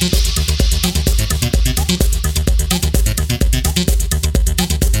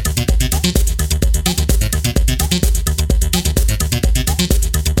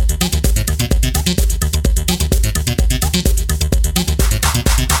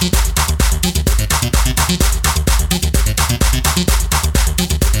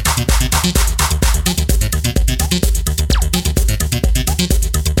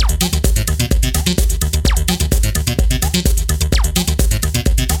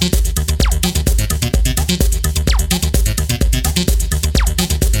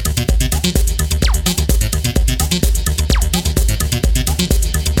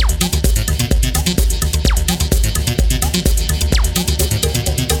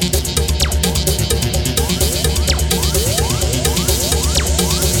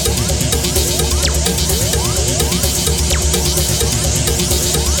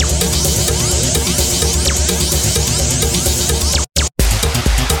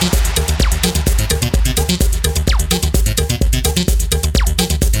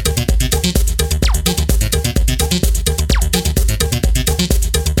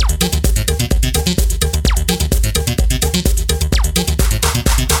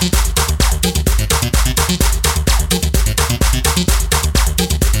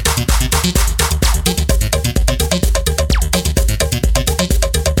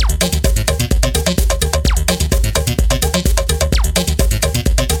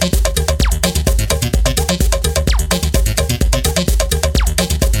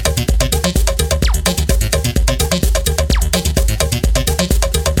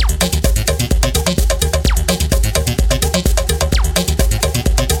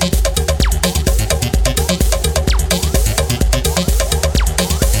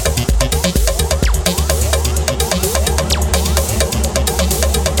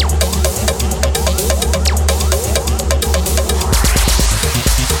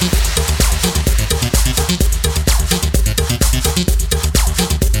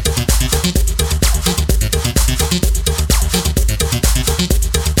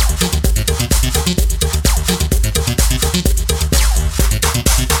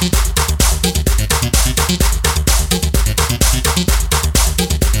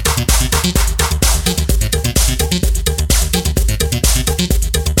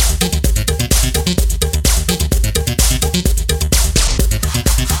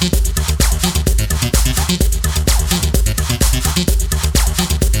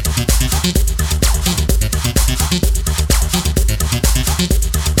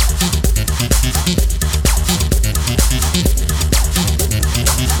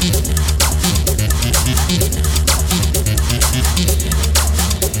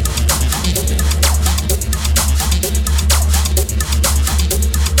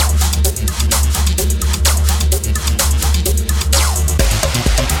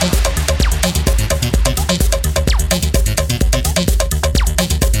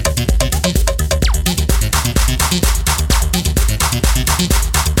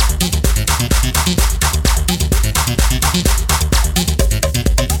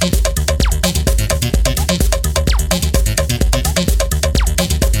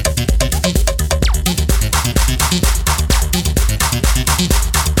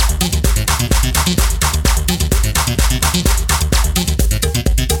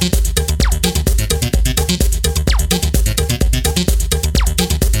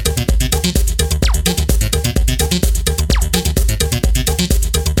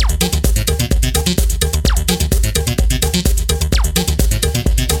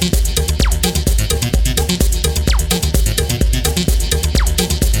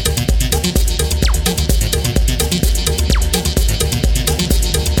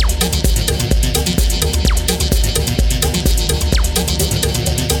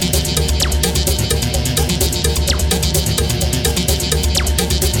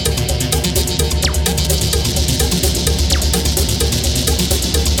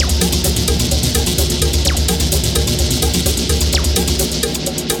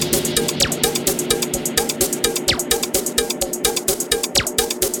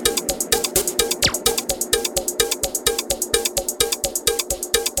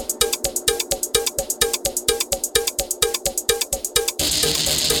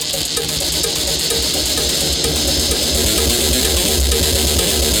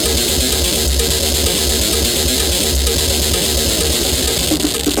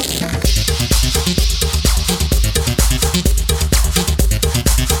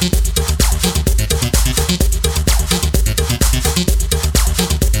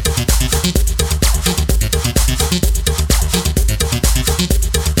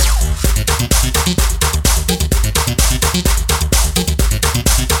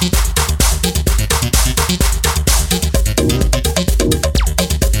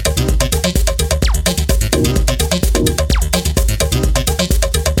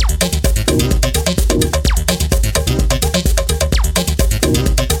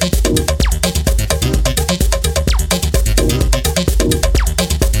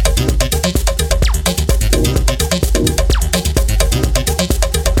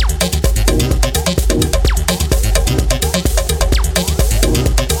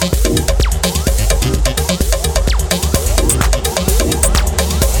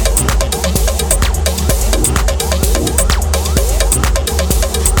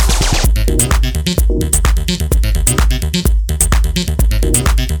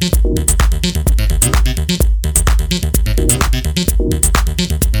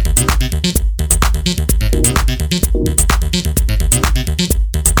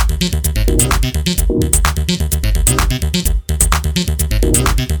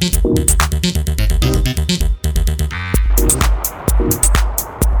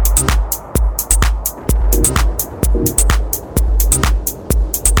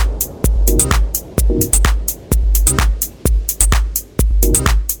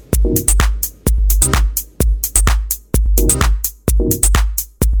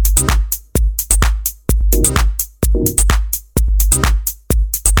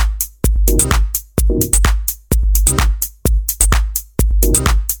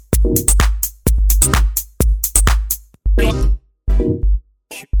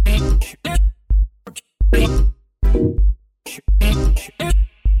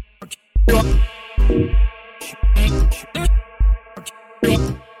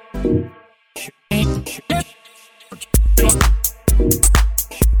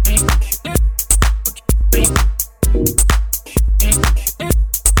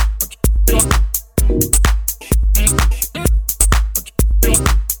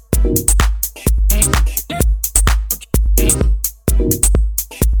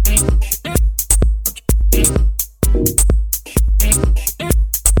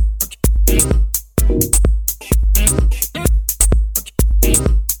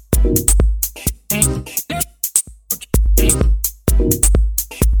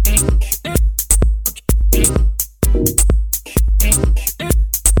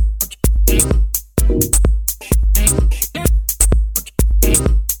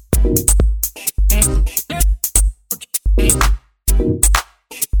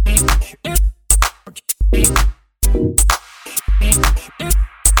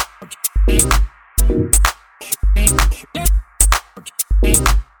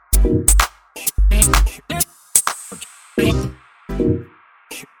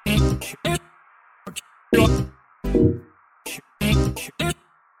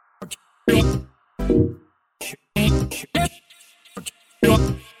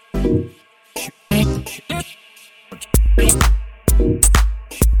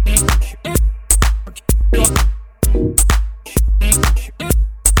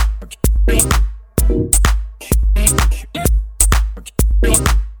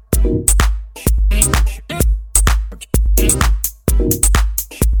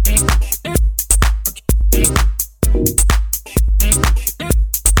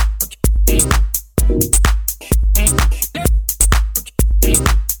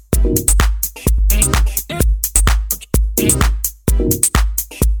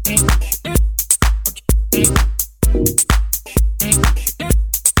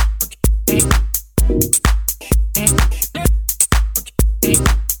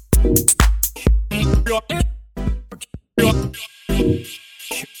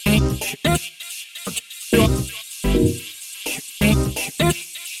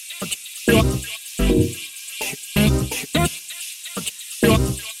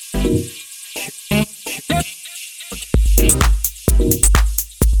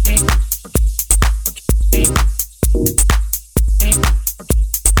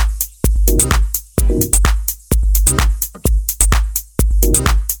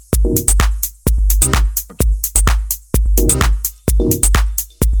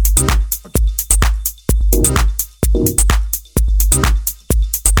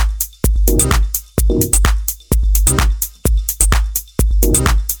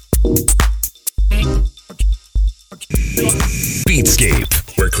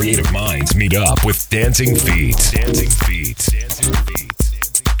 Beatscape, where creative minds meet up with dancing feet. Dancing feet. Dancing feet.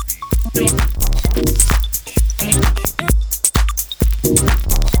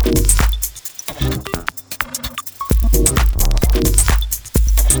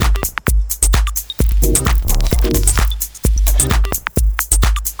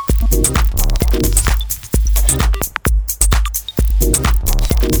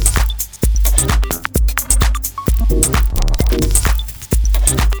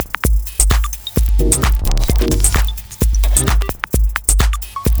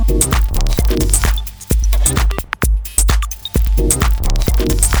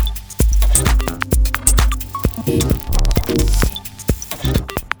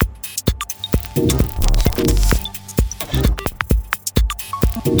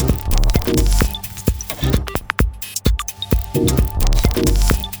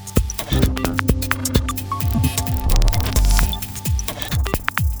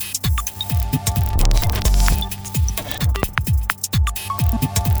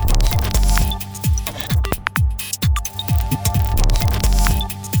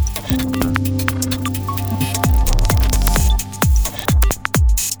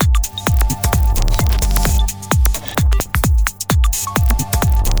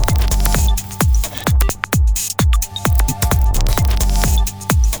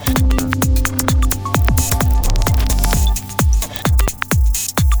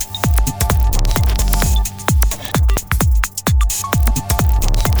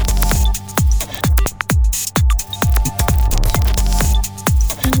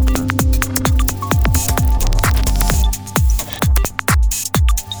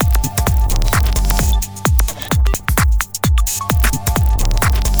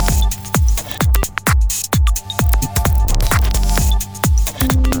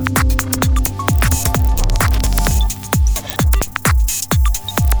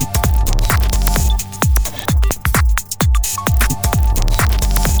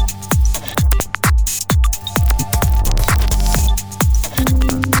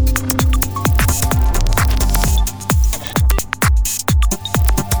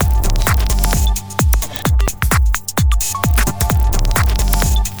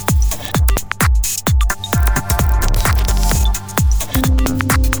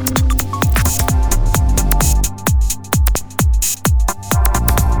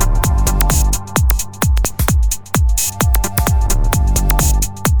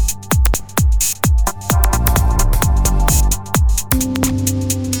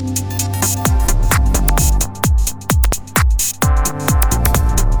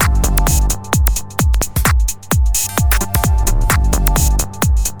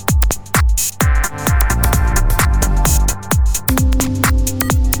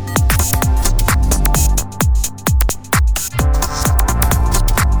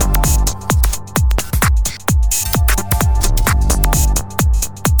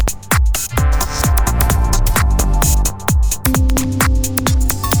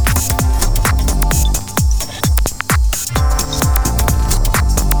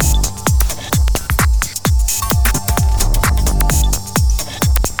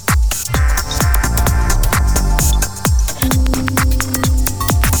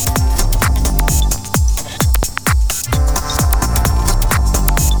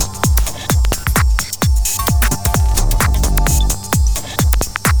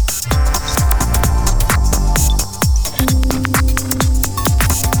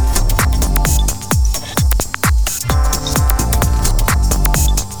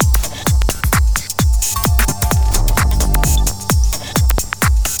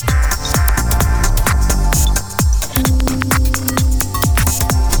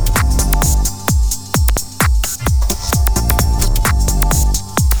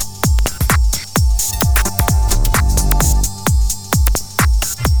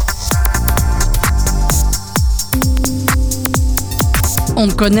 On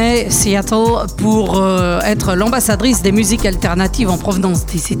connaît Seattle pour être l'ambassadrice des musiques alternatives en provenance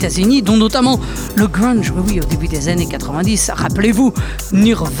des États-Unis, dont notamment le grunge, oui, au début des années 90, rappelez-vous,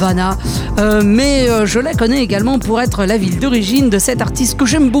 Nirvana. Mais je la connais également pour être la ville d'origine de cet artiste que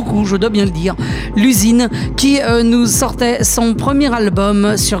j'aime beaucoup, je dois bien le dire, l'Usine, qui nous sortait son premier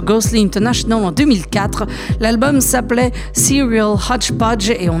album sur Ghostly International en 2004. L'album s'appelait Serial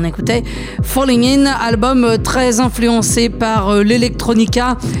Hodgepodge et on écoutait Falling In, album très influencé par l'électronica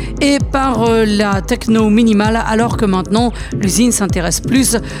et par la techno minimale, alors que maintenant l'Usine s'intéresse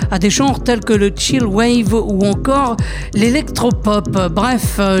plus à des genres tels que le chill wave ou encore l'électropop.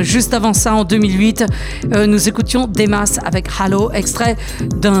 Bref, juste avant ça, en 2008, nous écoutions Demas avec Halo, extrait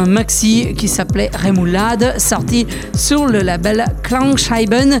d'un maxi qui s'appelait Remoulade, sorti sur le label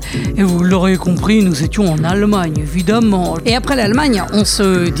Klangscheiben. Et vous l'aurez compris, nous étions en Allemagne, évidemment. Et après l'Allemagne, on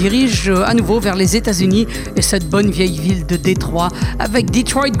se dirige à nouveau vers les États-Unis et cette bonne vieille ville de Détroit, avec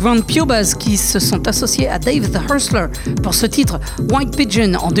Detroit Grand Pubas qui se sont associés à Dave the Hustler pour ce titre White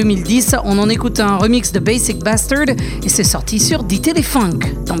Pigeon en 2010. On en écoute un remix de Basic Bastard et c'est sorti sur D-Tele Funk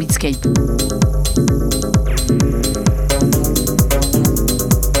dans Beatscape.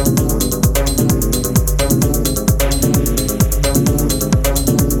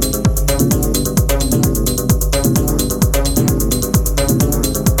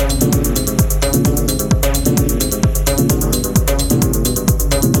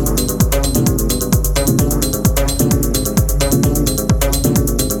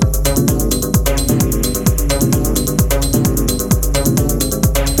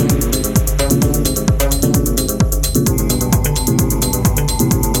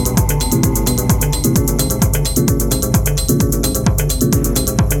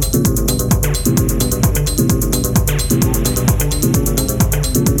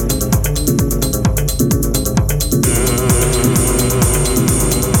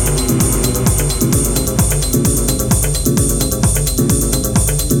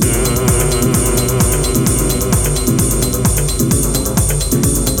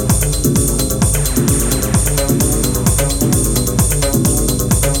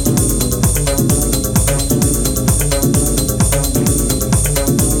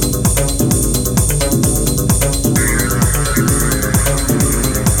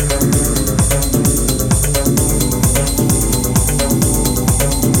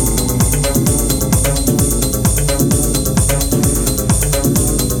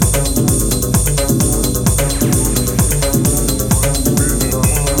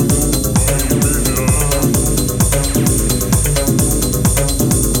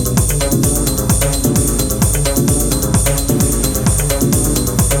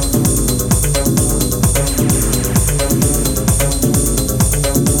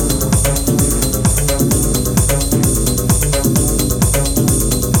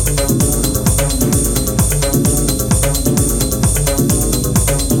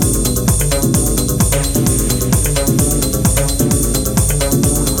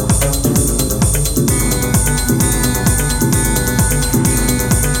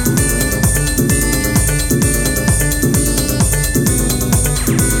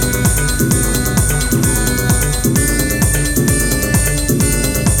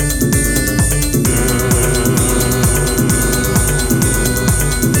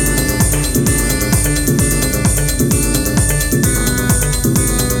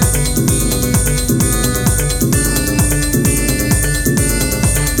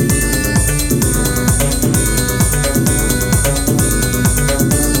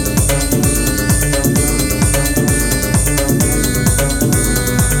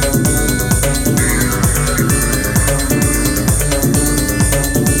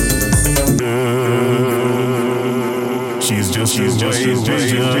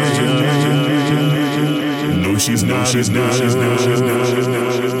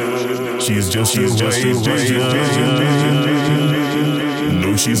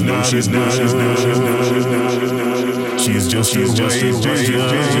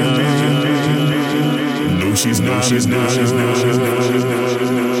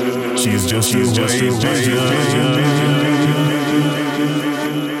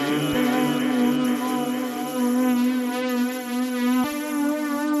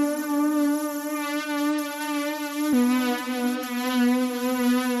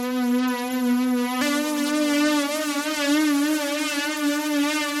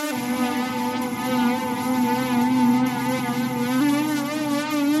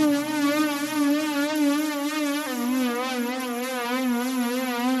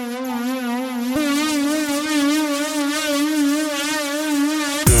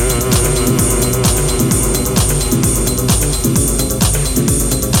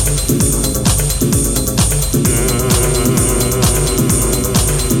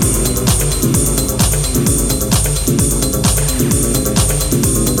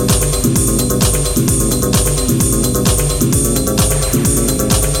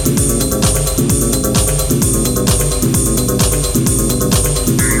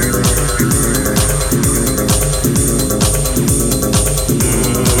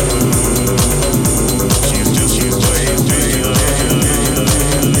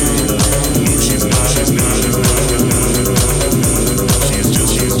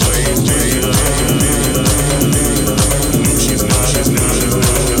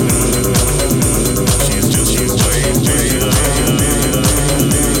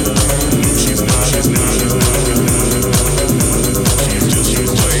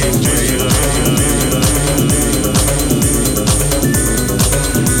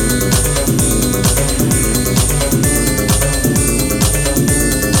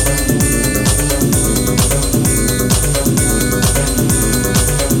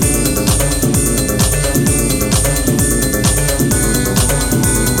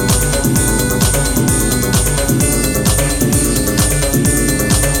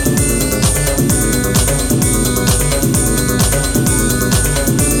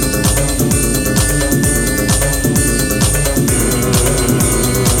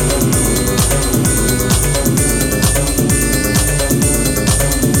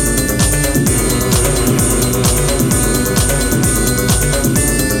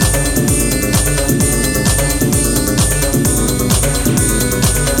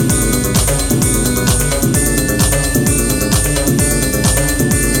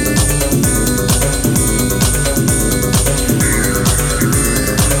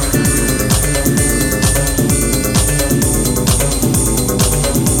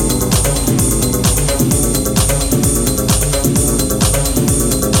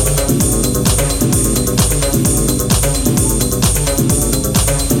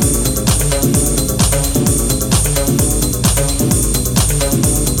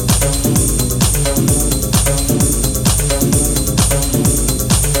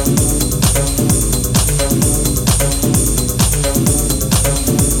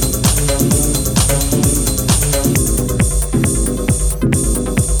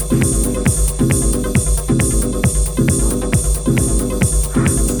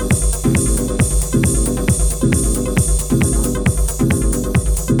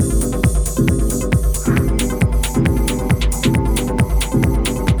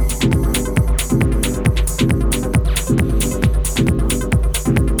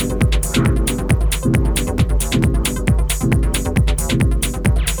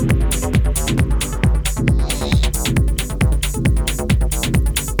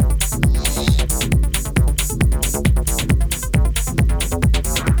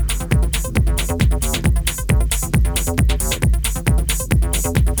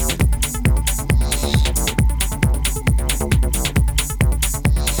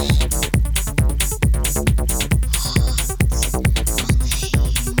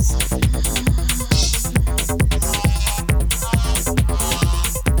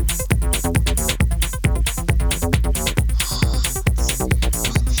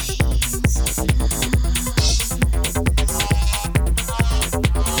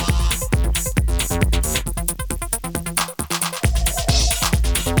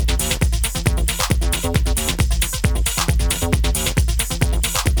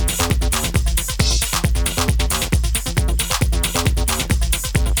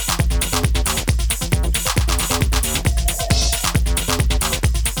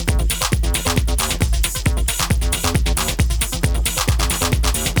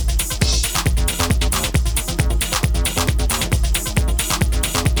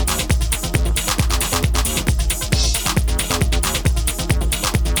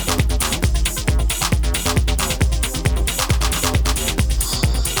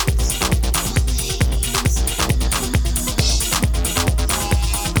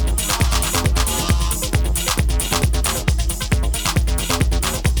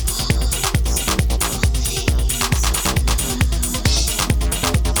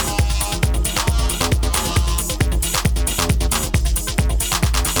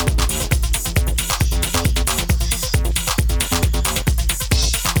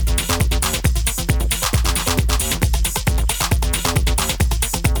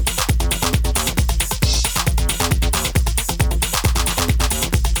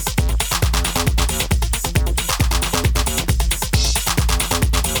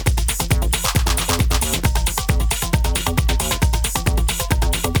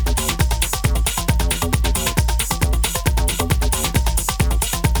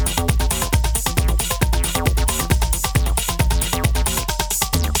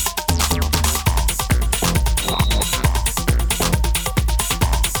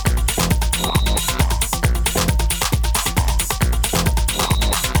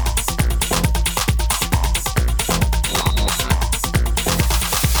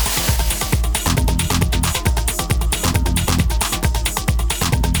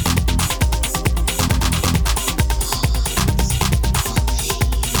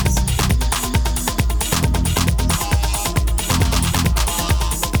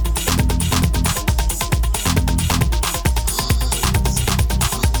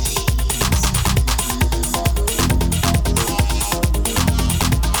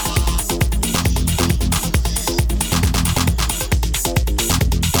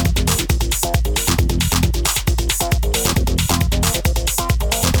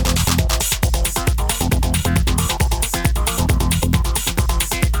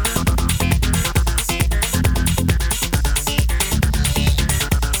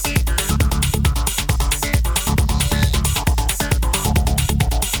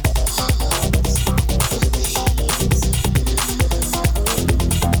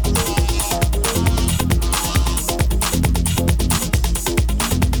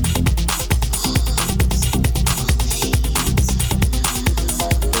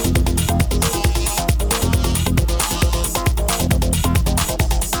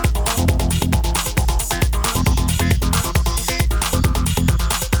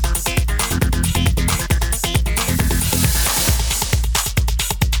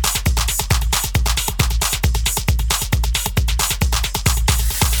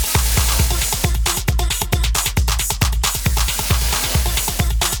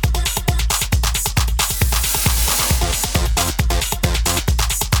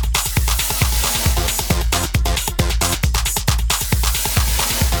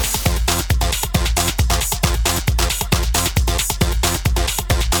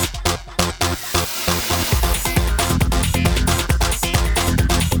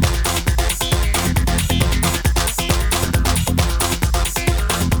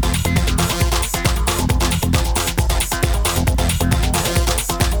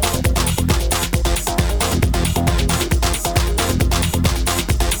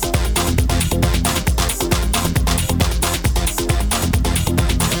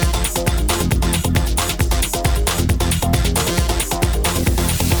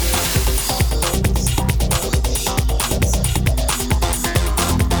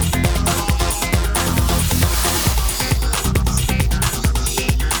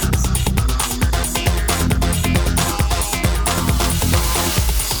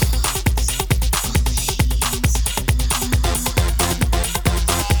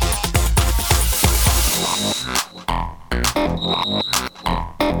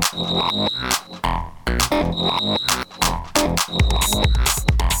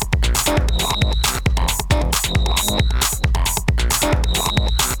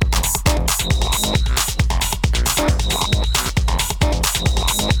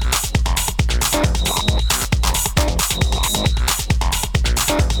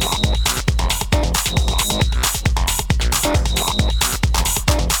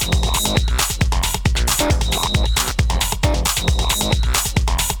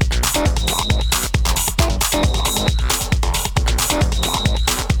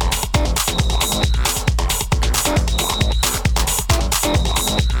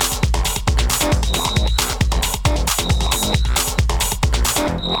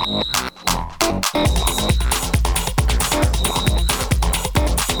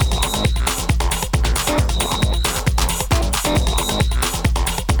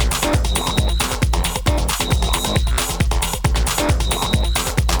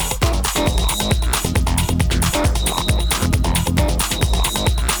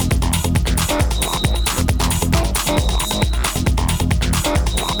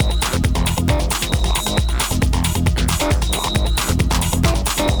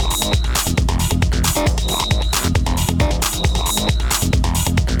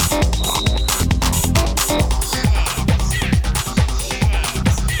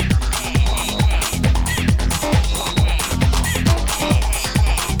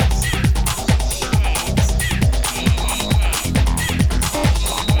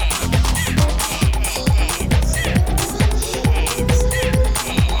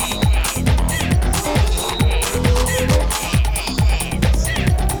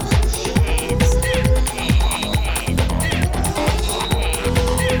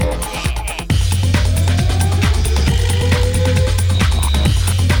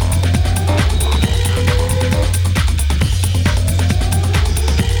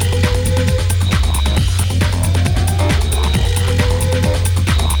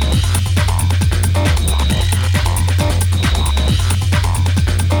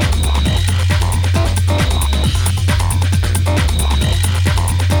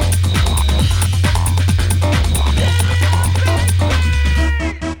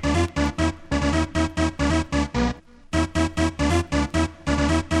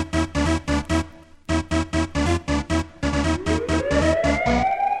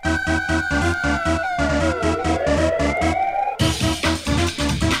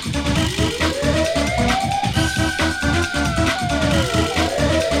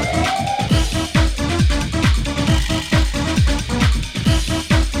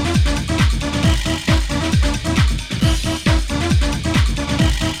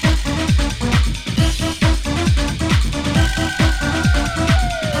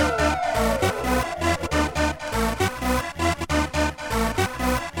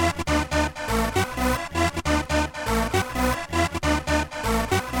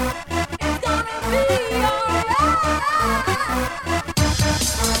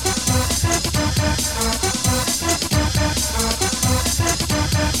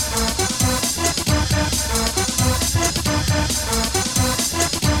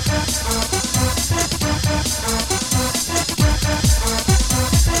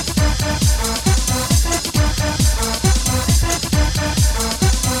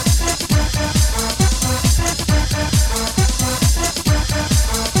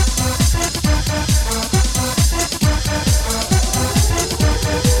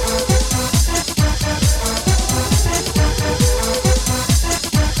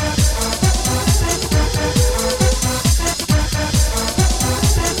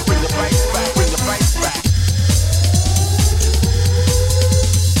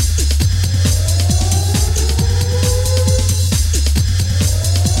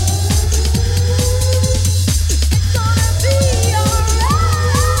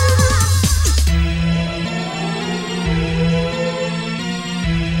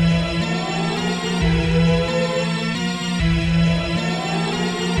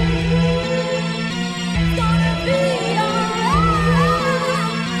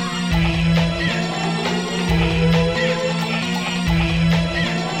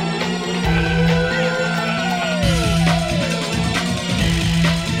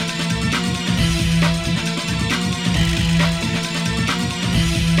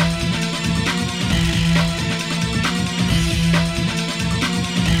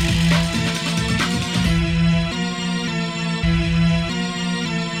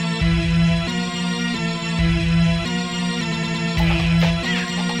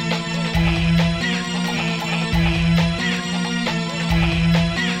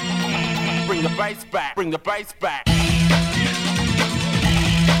 bass back, bring the bass back.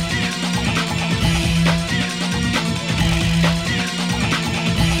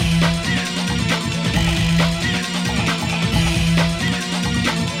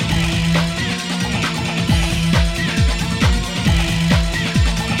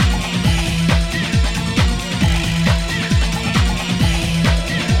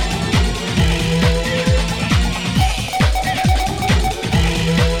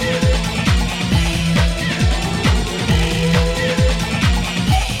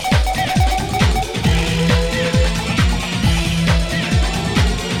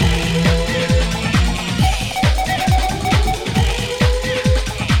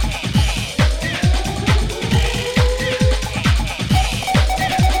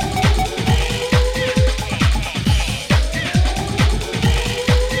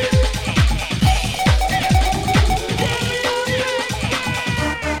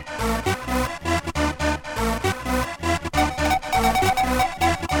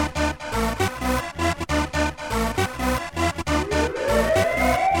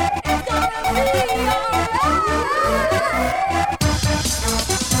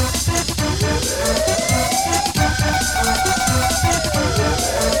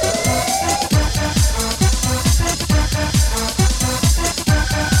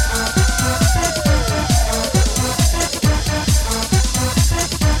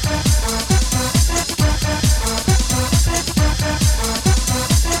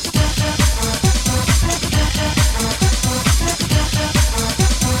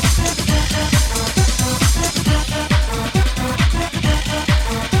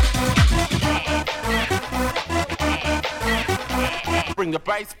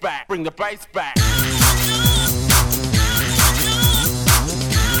 bass back, bring the bass back.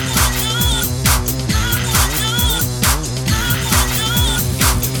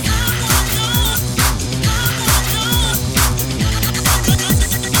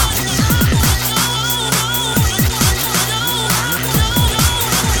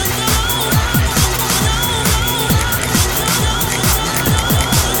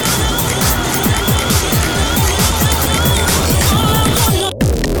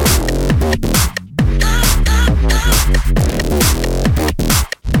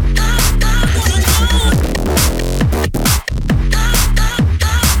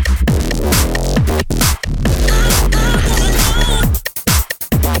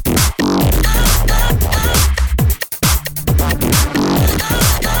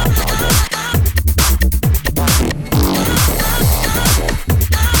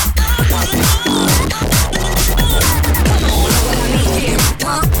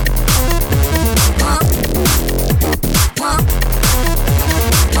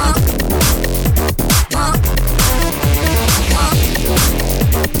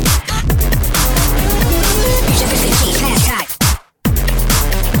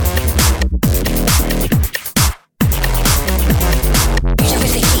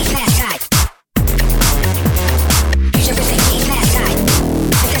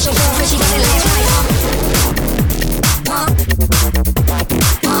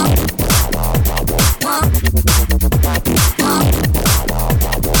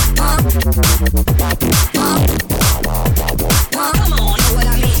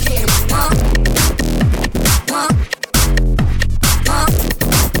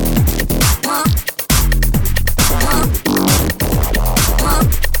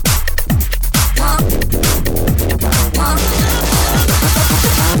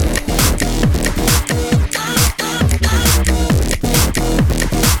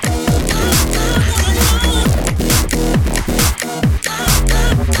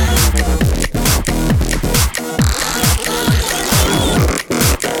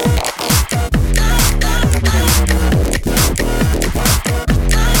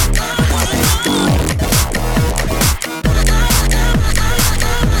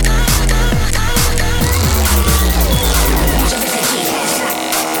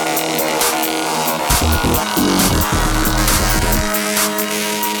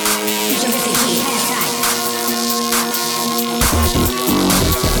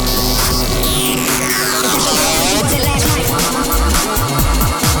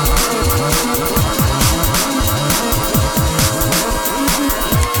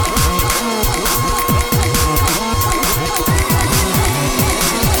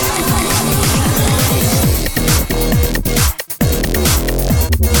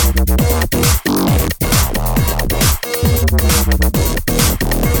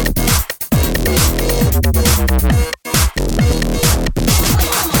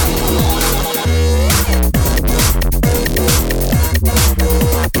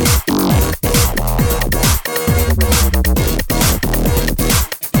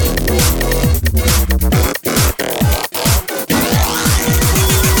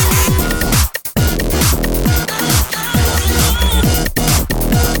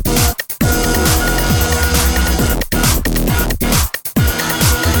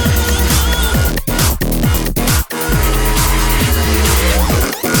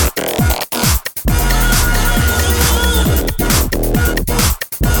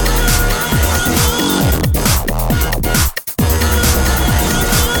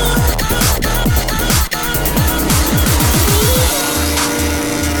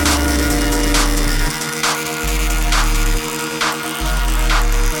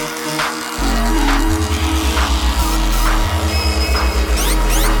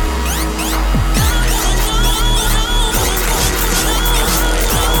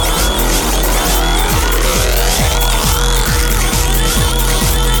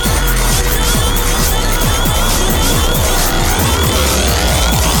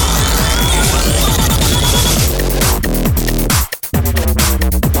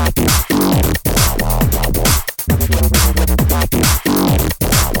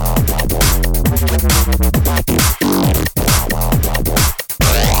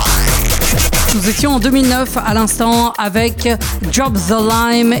 Nous étions en 2009 à l'instant avec Drop the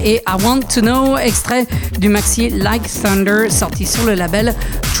Lime et I Want to Know, extrait du maxi Like Thunder sorti sur le label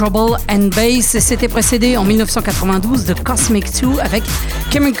Trouble and Bass. C'était précédé en 1992 de Cosmic 2 avec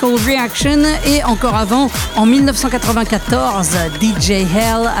Chemical Reaction et encore avant en 1994 DJ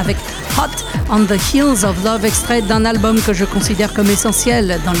Hell avec Hot on the Heels of Love, extrait d'un album que je considère comme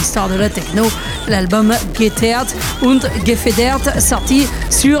essentiel dans l'histoire de la techno, l'album Getert und Gefedert, sorti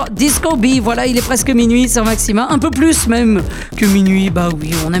sur Disco B. Voilà, il est presque minuit sur MAXXIMA, un peu plus même que minuit. Bah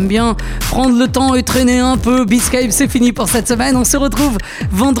oui, on aime bien prendre le temps et traîner un peu. Beatscape, c'est fini pour cette semaine. On se retrouve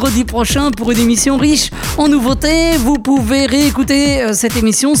vendredi prochain pour une émission riche en nouveautés. Vous pouvez réécouter cette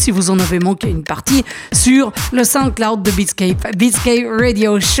émission si vous en avez manqué une partie sur le SoundCloud de Beatscape, Beatscape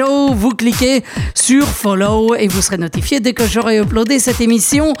Radio Show. Vous cliquez sur Follow et vous serez notifié dès que j'aurai uploadé cette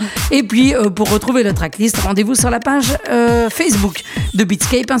émission. Et puis pour retrouver le tracklist, rendez-vous sur la page Facebook de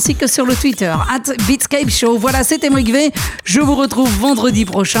Beatscape ainsi que sur le Twitter @Beatscape Show. Voilà, c'est Aymeric V. Je vous retrouve vendredi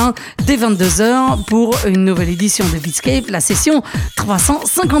prochain dès 22h pour une nouvelle édition de Beatscape, la session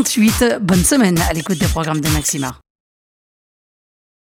 358. Bonne semaine à l'écoute des programmes de MAXXIMA.